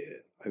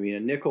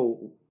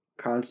nickel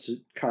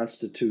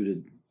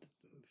constituted a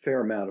fair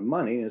amount of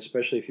money, and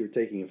especially if you're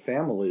taking a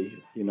family,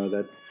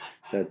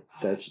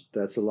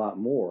 that's a lot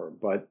more.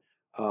 But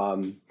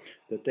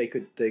that they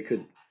could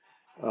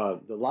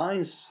the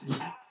lines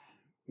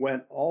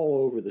went all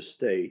over the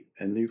state,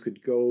 and you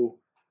could go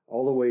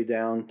all the way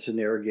down to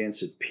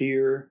Narragansett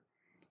Pier,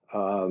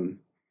 and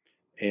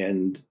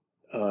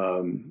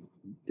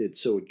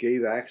it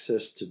gave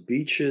access to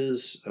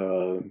beaches,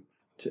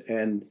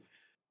 and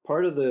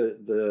part of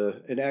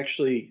and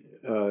actually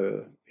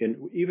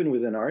even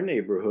within our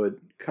neighborhood,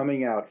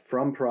 coming out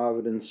from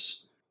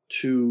Providence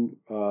to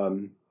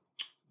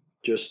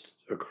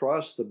just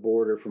across the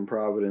border from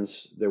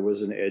Providence, there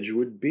was an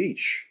Edgewood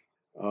Beach.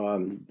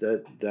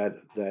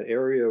 That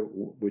area,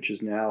 which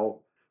is now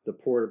the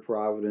Port of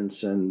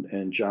Providence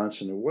and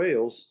Johnson and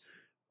Wales,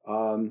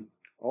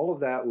 all of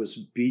that was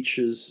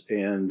beaches,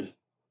 and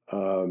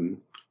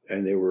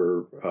they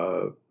were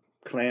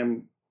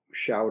clam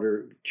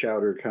chowder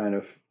kind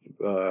of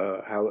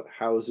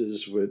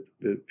houses with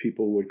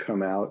people would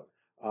come out.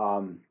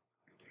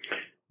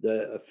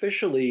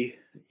 Officially,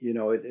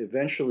 it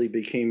eventually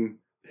became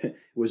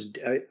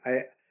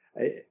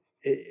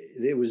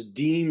it was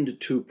deemed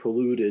too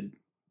polluted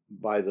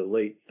by the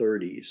late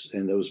 30s,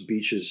 and those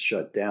beaches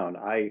shut down.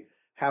 I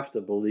have to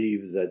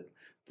believe that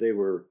they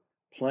were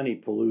plenty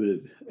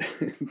polluted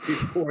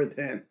before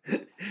then,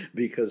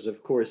 because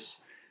of course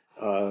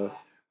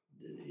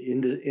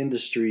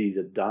industry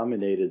that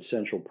dominated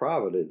Central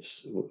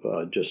Providence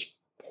just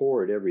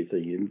poured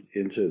everything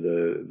into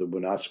the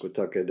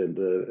Woonasquatucket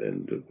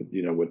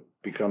and what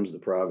becomes the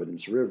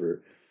Providence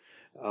River.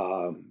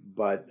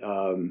 But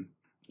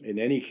in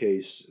any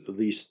case, at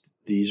least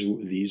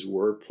these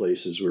were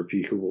places where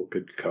people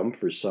could come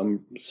for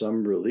some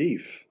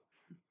relief.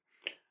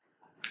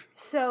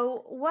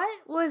 So, what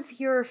was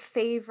your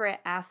favorite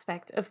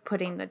aspect of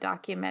putting the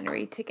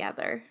documentary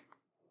together?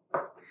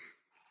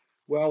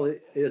 Well,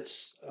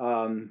 it's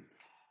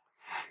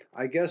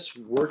I guess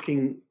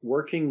working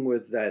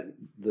with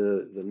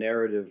the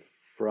narrative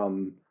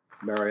from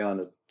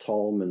Mariana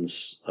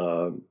Tolman's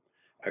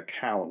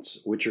accounts,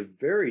 which are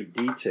very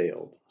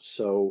detailed.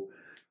 So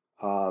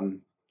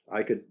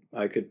I could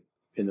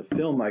in the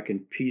film I can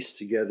piece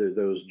together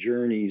those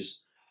journeys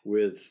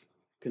with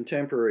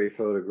contemporary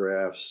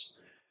photographs,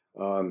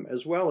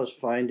 as well as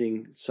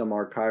finding some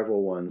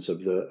archival ones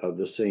of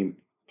the same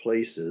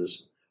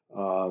places,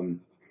 and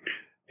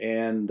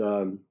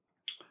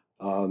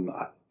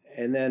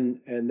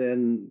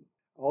then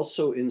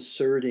also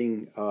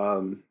inserting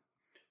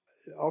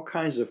all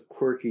kinds of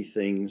quirky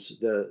things.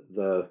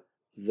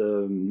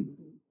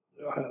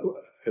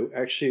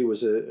 Actually, it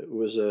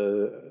was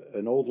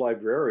an old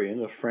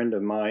librarian, a friend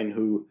of mine,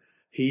 who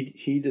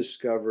he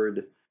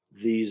discovered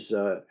these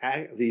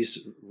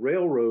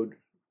railroad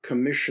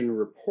commission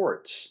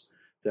reports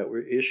that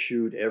were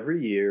issued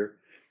every year,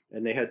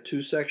 and they had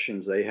 2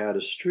 sections. They had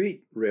a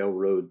street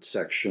railroad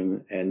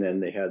section, and then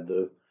they had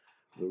the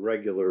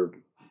regular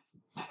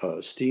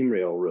steam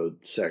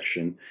railroad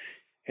section,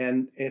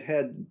 and it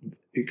had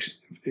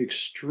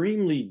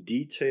extremely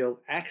detailed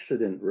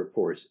accident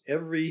reports.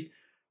 Every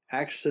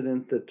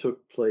accident that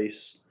took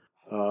place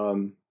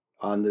with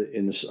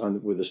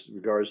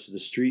regards to the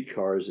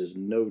streetcars is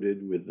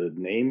noted with the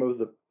name of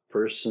the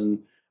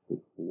person,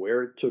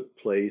 where it took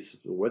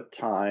place, what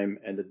time,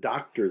 and the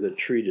doctor that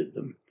treated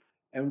them.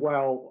 And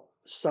while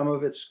some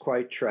of it's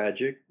quite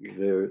tragic,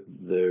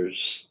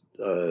 there's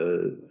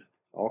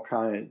all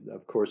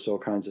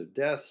kinds of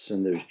deaths,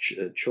 and there's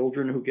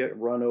children who get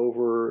run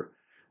over,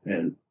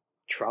 and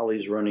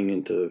trolleys running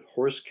into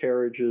horse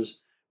carriages.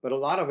 But a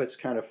lot of it's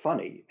kind of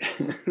funny,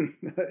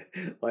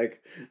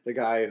 like the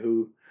guy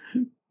who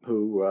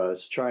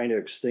was trying to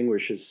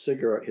extinguish his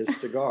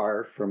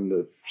cigar from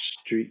the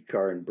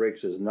streetcar and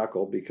breaks his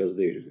knuckle because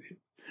he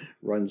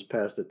runs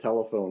past a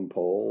telephone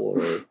pole,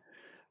 or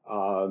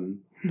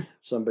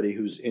somebody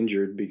who's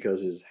injured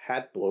because his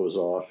hat blows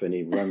off and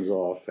he runs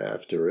off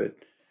after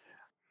it,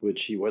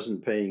 which he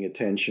wasn't paying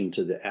attention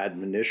to the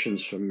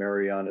admonitions from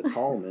Mariana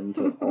Tallman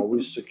to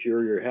always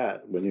secure your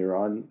hat when you're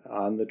on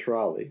the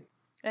trolley.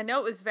 I know,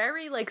 it was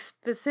very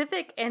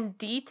specific and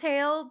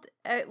detailed,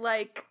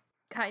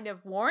 kind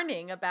of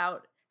warning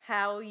about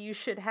how you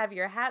should have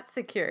your hat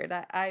secured.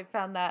 I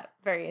found that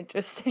very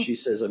interesting. She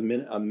says a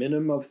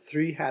minimum of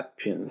 3 hat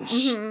pins.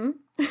 Mm-hmm.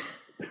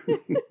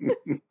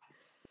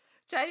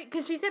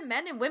 Because she said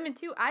men and women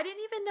too. I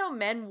didn't even know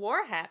men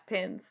wore hat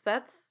pins.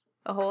 That's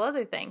a whole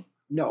other thing.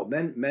 No,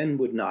 men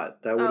would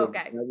not. That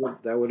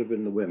would have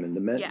been the women. The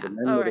men. Yeah. The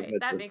men would have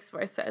had that to makes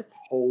more sense.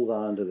 Hold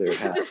on to their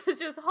hat. just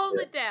hold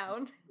it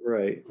down.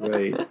 Right.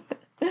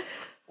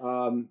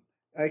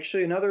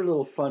 Actually, another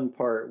little fun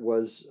part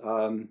was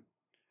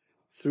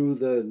through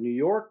the New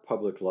York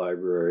Public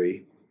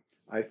Library,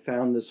 I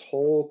found this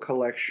whole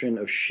collection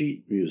of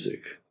sheet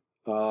music.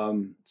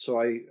 So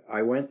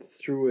I went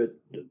through it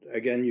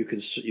again. You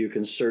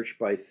can search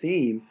by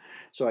theme.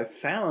 So I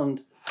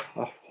found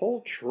a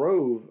whole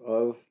trove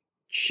of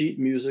sheet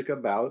music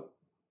about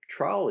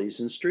trolleys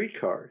and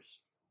streetcars,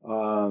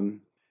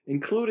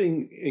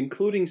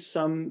 including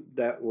some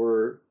that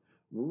were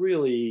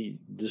really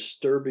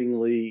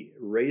disturbingly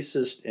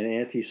racist and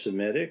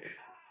anti-Semitic.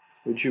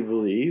 Would you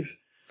believe?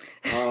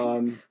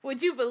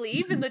 Would you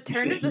believe in the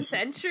turn of the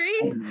century?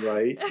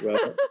 Right.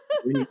 Well,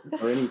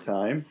 or any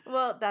time.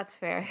 Well, that's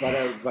fair.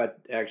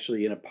 But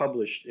actually, in a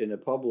published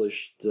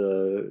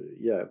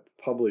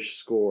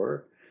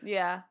score.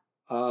 Yeah.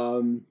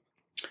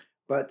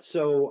 But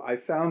so I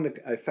found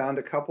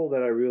a couple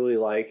that I really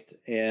liked,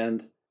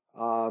 and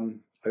I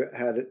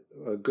had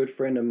a good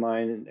friend of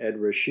mine, Ed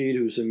Rashid,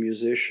 who's a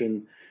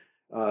musician,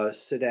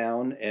 sit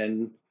down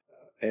and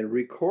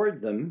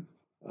record them,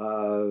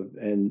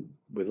 and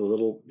with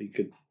he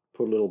could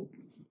put a little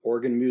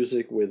organ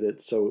music with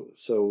it. So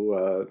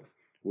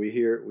we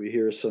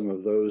hear some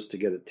of those to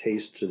get a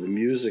taste to the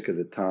music of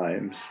the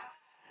times.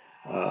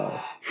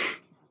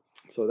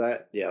 So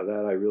that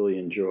I really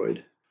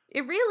enjoyed.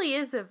 It really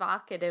is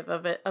evocative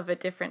of a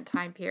different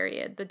time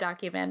period, the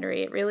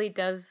documentary. It really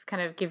does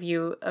kind of give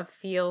you a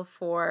feel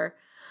for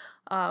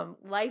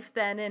life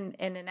then, and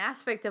an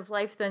aspect of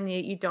life then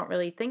that you don't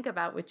really think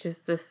about, which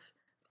is this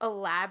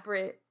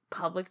elaborate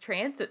public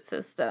transit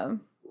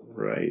system.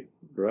 Right.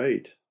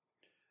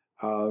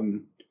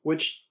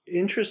 Which,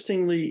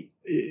 interestingly,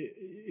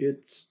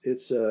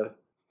 it's a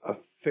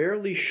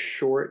fairly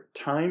short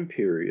time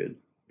period,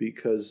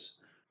 because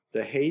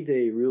the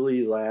heyday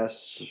really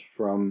lasts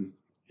from,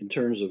 in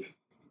terms of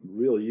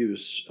real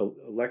use,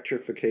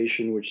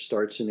 electrification, which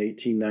starts in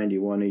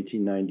 1891,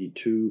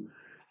 1892,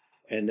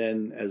 and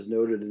then, as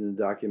noted in the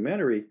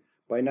documentary,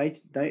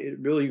 it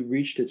really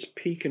reached its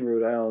peak in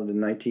Rhode Island in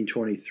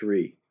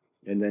 1923,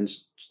 and then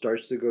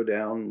starts to go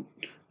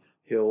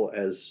downhill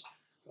as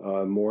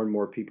more and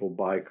more people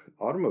buy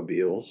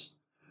automobiles.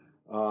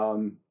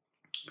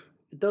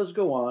 It does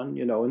go on,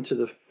 into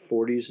the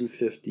 40s and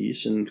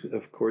 50s, and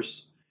of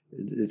course,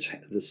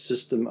 the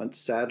system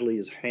sadly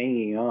is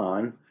hanging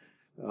on.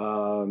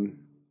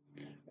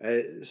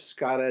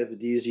 Scott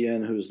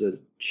Avdesian, who's the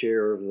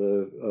chair of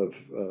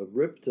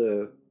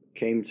RIPTA,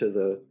 came to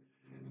the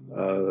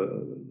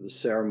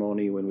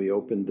ceremony when we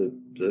opened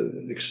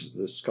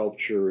the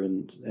sculpture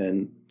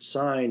and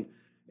sign,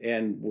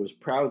 and was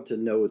proud to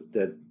note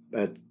that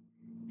at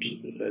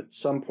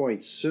some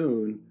point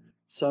soon,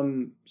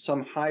 some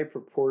high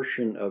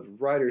proportion of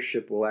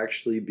ridership will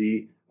actually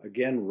be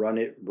again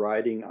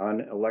riding on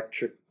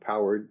electric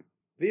powered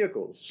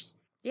vehicles.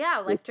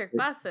 Yeah, electric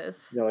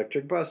buses.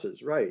 Electric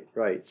buses, right.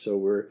 So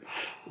we're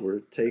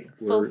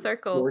full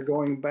circle. We're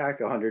going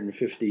back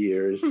 150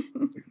 years.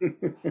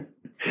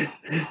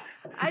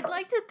 I'd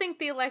like to think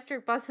the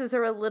electric buses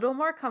are a little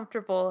more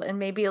comfortable and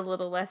maybe a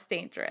little less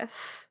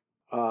dangerous.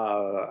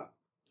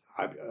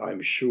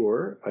 I'm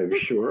sure.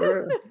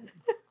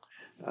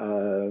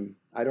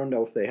 I don't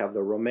know if they have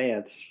the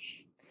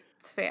romance.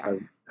 It's fair.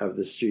 Of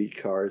the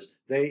streetcars.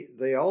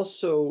 They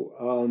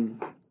also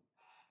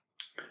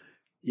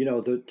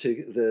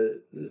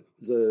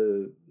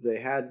they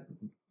had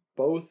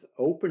both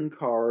open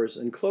cars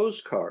and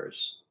closed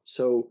cars.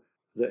 So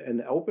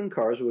the open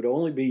cars would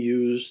only be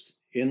used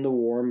in the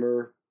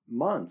warmer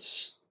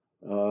months.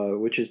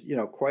 which is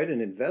quite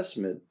an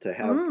investment to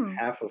have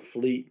half a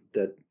fleet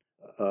that's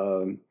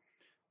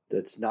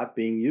not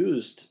being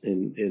used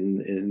in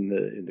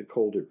the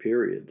colder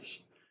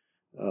periods,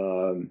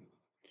 and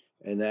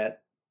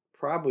that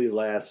probably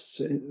lasts.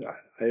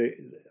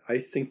 I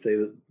think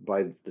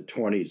by the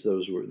 20s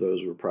those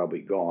were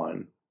probably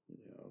gone.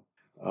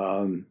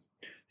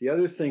 The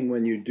other thing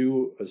when you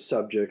do a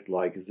subject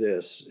like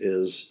this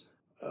is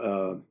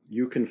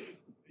you can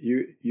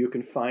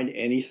find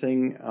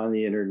anything on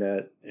the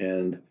internet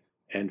and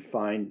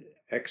find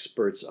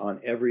experts on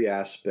every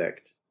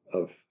aspect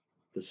of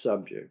the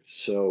subject.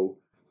 So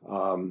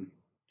when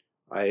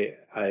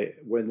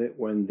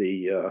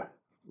the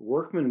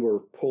workmen were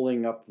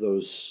pulling up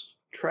those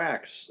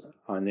tracks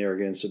on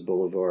Narragansett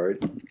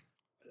Boulevard,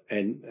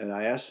 and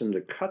I asked them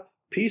to cut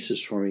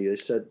pieces for me, they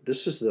said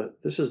this is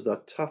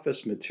the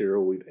toughest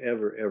material we've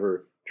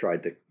ever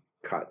tried to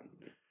cut.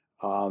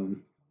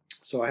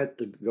 So I had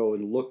to go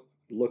and look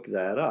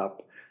that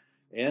up,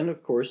 and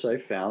of course I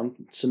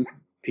found some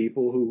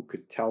people who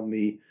could tell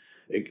me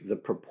the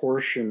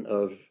proportion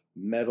of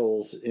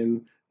metals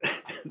in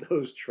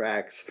those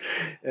tracks,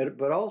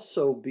 but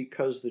also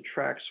because the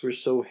tracks were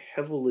so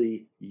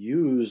heavily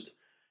used,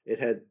 it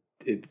had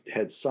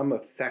some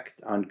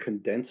effect on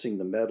condensing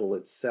the metal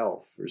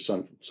itself, or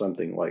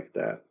something like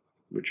that,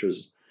 which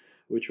was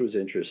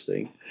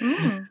interesting.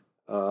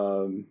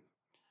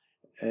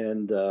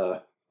 And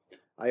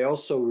I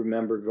also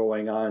remember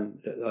going on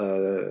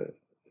a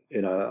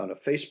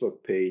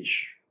Facebook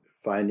page,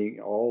 finding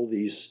all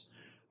these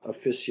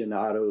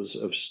aficionados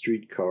of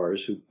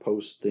streetcars who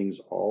post things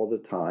all the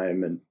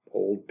time and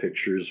old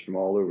pictures from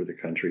all over the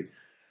country,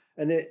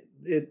 and it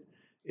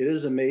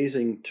is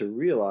amazing to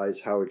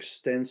realize how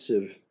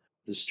extensive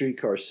the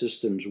streetcar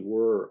systems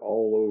were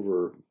all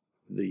over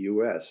the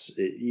U.S.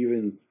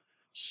 Even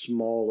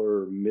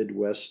smaller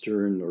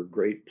Midwestern or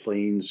Great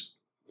Plains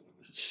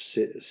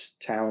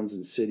towns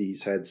and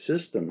cities had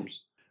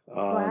systems.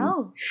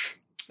 Wow.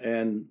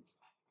 And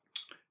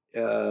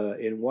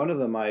in one of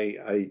them,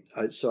 I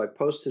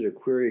posted a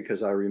query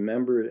because I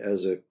remembered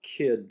as a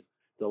kid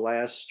the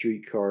last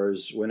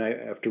streetcars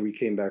after we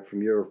came back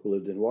from Europe, we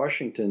lived in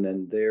Washington,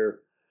 and the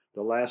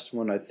last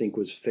one I think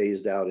was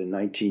phased out in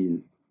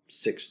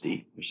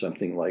 1960 or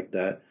something like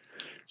that.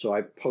 So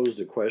I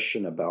posed a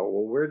question about,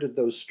 well, where did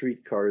those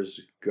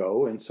streetcars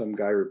go? And some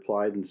guy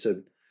replied and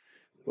said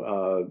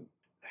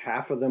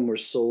half of them were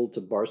sold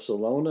to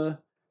Barcelona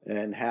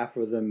and half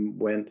of them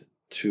went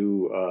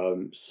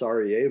to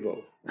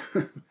Sarajevo,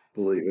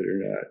 believe it or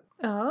not.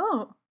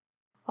 Oh,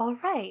 all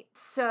right.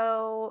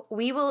 So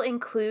we will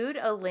include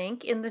a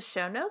link in the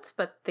show notes,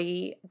 but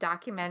the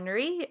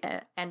documentary,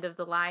 End of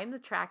the Line, the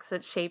tracks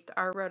that shaped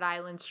our Rhode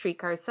Island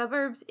streetcar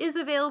suburbs, is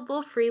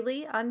available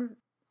freely on,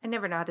 I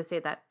never know how to say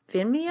that,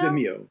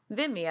 Vimeo?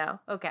 Vimeo,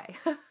 okay.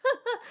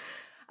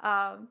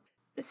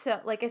 So,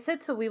 like I said,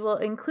 we will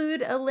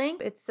include a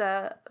link. It's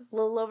a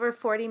little over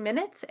 40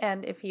 minutes.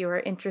 And if you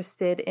are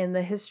interested in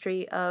the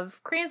history of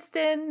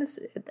Cranston,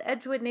 the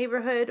Edgewood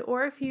neighborhood,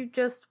 or if you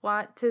just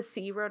want to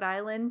see Rhode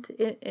Island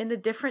in a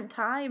different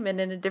time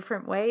and in a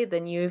different way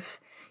than you've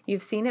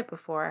seen it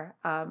before,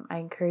 I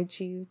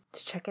encourage you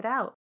to check it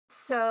out.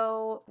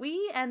 So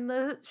we end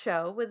the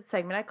show with a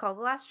segment I call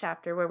The Last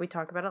Chapter, where we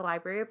talk about a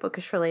library or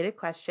bookish related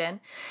question.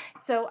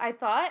 So I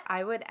thought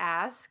I would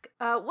ask,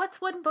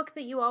 what's one book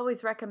that you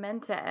always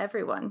recommend to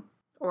everyone,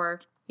 or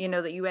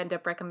that you end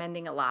up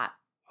recommending a lot?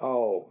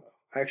 Oh,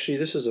 actually,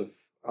 this is a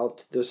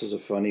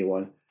funny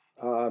one.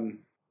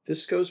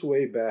 This goes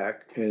way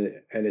back,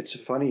 and it's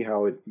funny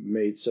how it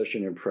made such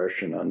an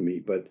impression on me.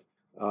 But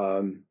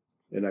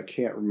and I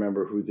can't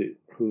remember who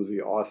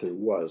the author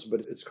was, but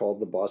it's called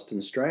The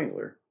Boston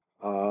Strangler.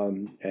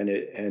 And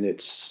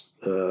it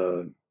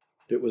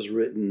was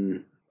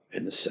written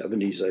in the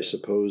 70s, I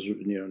suppose,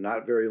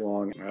 not very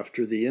long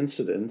after the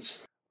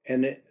incidents.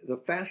 And the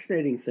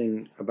fascinating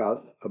thing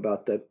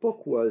about that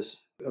book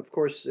was, of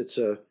course, it's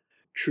a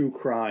true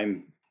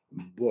crime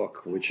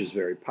book, which is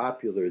very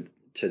popular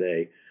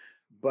today.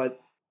 But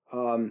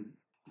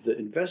the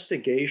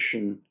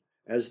investigation,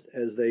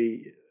 as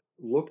they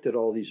looked at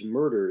all these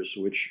murders,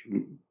 which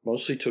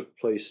mostly took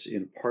place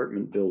in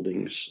apartment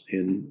buildings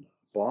in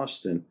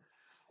Boston,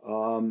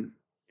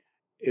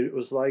 it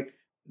was like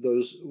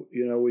those,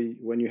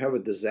 when you have a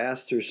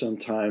disaster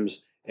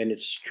sometimes and it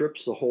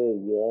strips the whole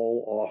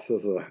wall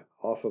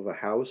off of a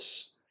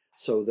house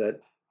so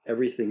that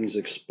everything is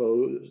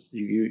exposed.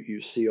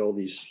 You see all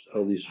these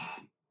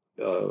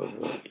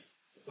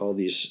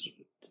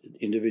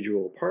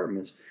individual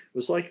apartments. It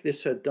was like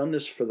this had done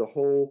this for the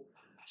whole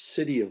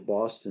city of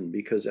Boston,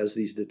 because as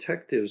these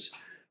detectives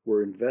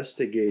were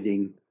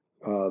investigating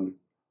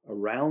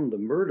around the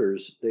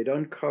murders, they'd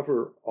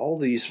uncover all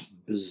these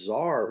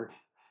bizarre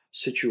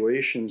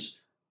situations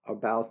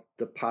about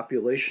the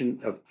population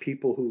of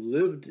people who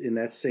lived in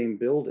that same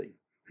building.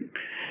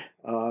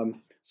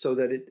 So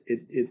that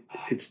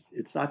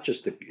it's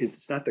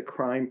not the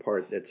crime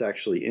part that's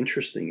actually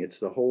interesting. It's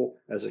the whole,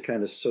 as a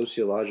kind of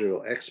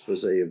sociological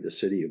expose of the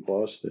city of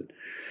Boston.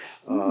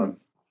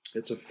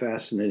 It's a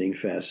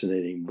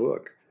fascinating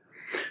book.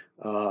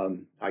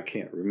 I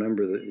can't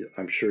remember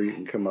I'm sure you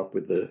can come up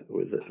with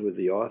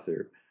the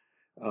author.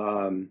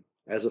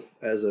 As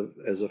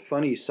a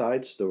funny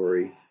side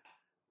story,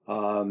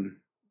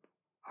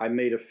 I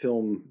made a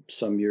film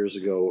some years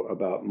ago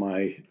about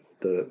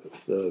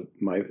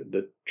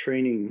the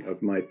training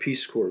of my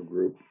Peace Corps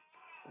group.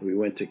 We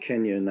went to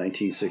Kenya in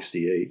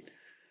 1968,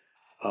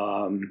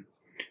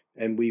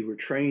 and we were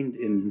trained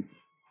in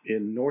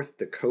North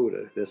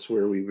Dakota. That's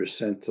where we were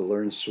sent to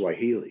learn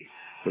Swahili,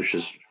 which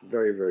is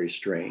very, very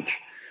strange.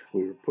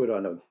 We were put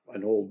on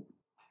an old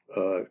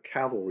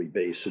cavalry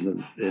base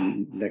in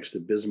next to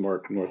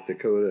Bismarck, North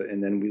Dakota,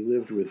 and then we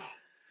lived with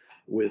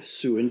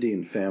Sioux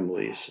Indian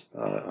families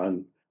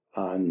on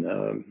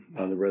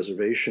the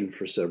reservation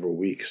for several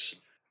weeks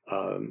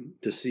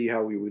to see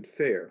how we would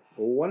fare.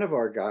 Well, one of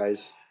our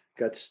guys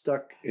got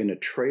stuck in a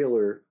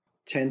trailer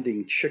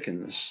tending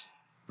chickens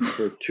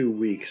for 2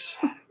 weeks,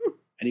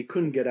 and he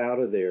couldn't get out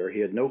of there.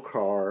 He had no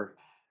car,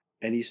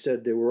 and he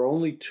said there were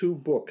only 2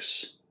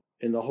 books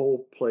in the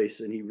whole place,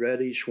 and he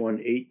read each one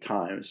 8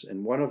 times,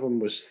 and one of them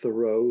was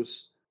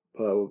Thoreau's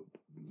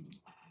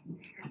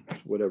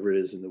whatever it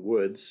is in the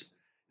woods,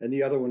 and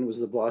the other one was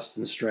the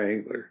Boston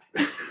Strangler.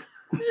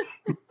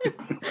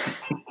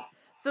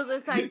 So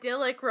this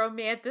idyllic,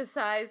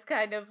 romanticized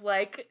kind of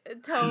like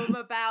tome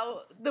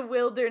about the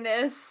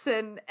wilderness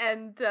and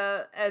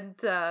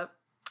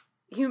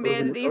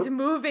humanity's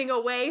moving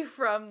away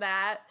from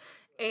that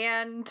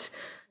and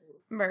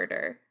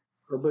murder.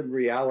 Urban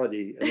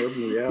reality,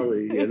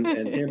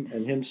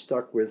 and him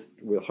stuck with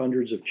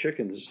hundreds of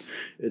chickens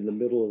in the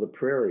middle of the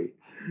prairie.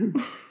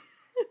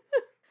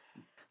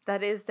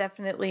 That is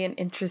definitely an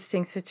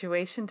interesting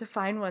situation to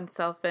find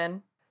oneself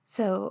in.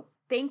 So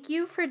thank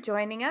you for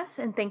joining us,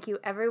 and thank you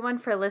everyone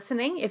for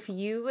listening. If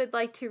you would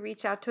like to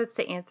reach out to us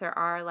to answer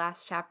our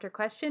last chapter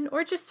question,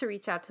 or just to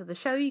reach out to the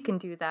show, you can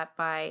do that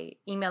by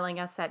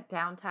emailing us at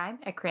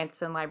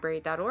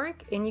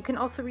downtime@cranstonlibrary.org, and you can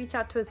also reach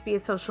out to us via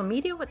social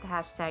media with the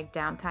hashtag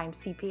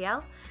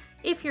DowntimeCPL.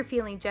 If you're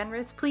feeling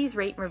generous, please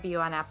rate and review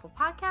on Apple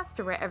Podcasts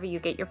or wherever you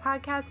get your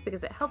podcasts,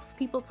 because it helps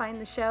people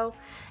find the show.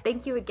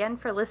 Thank you again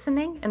for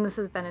listening, and this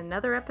has been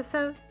another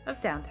episode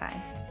of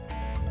Downtime.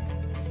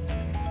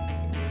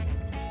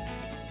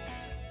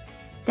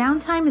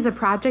 Downtime is a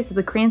project of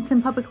the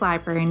Cranston Public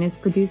Library and is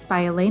produced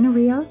by Elena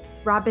Rios,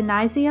 Robin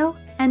Nizio,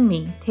 and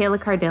me, Taylor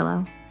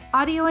Cardillo.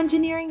 Audio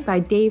engineering by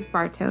Dave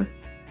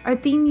Bartos. Our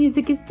theme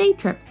music is Day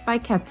Trips by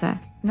Ketsa,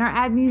 and our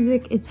ad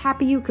music is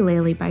Happy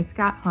Ukulele by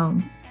Scott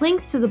Holmes.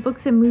 Links to the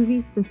books and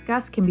movies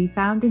discussed can be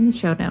found in the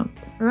show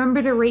notes.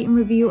 Remember to rate and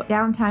review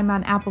Downtime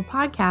on Apple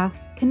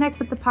Podcasts, connect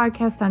with the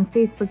podcast on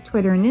Facebook,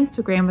 Twitter, and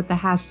Instagram with the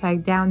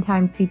hashtag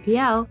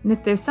DowntimeCPL, and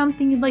if there's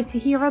something you'd like to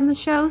hear on the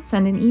show,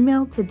 send an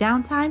email to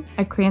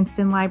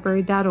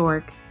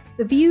downtime@cranstonlibrary.org.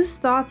 The views,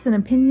 thoughts, and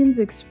opinions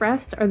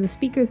expressed are the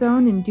speaker's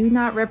own and do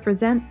not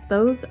represent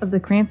those of the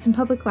Cranston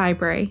Public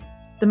Library.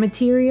 The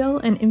material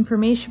and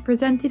information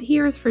presented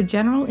here is for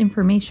general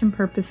information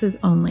purposes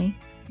only.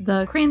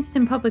 The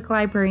Cranston Public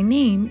Library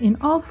name, in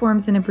all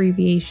forms and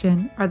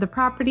abbreviation, are the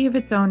property of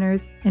its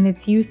owners, and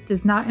its use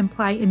does not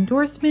imply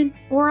endorsement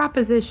or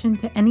opposition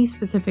to any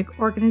specific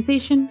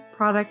organization,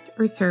 product,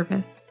 or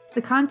service.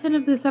 The content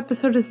of this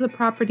episode is the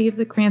property of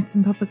the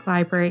Cranston Public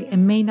Library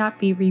and may not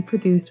be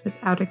reproduced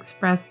without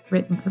express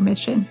written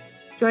permission.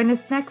 Join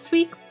us next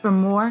week for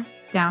more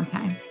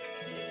Downtime.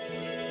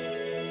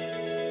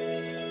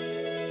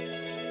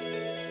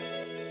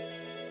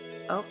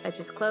 Oh, I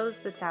just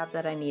closed the tab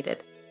that I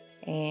needed.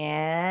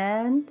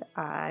 And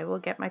I will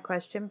get my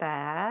question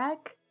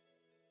back.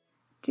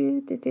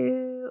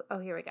 Oh,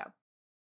 here we go.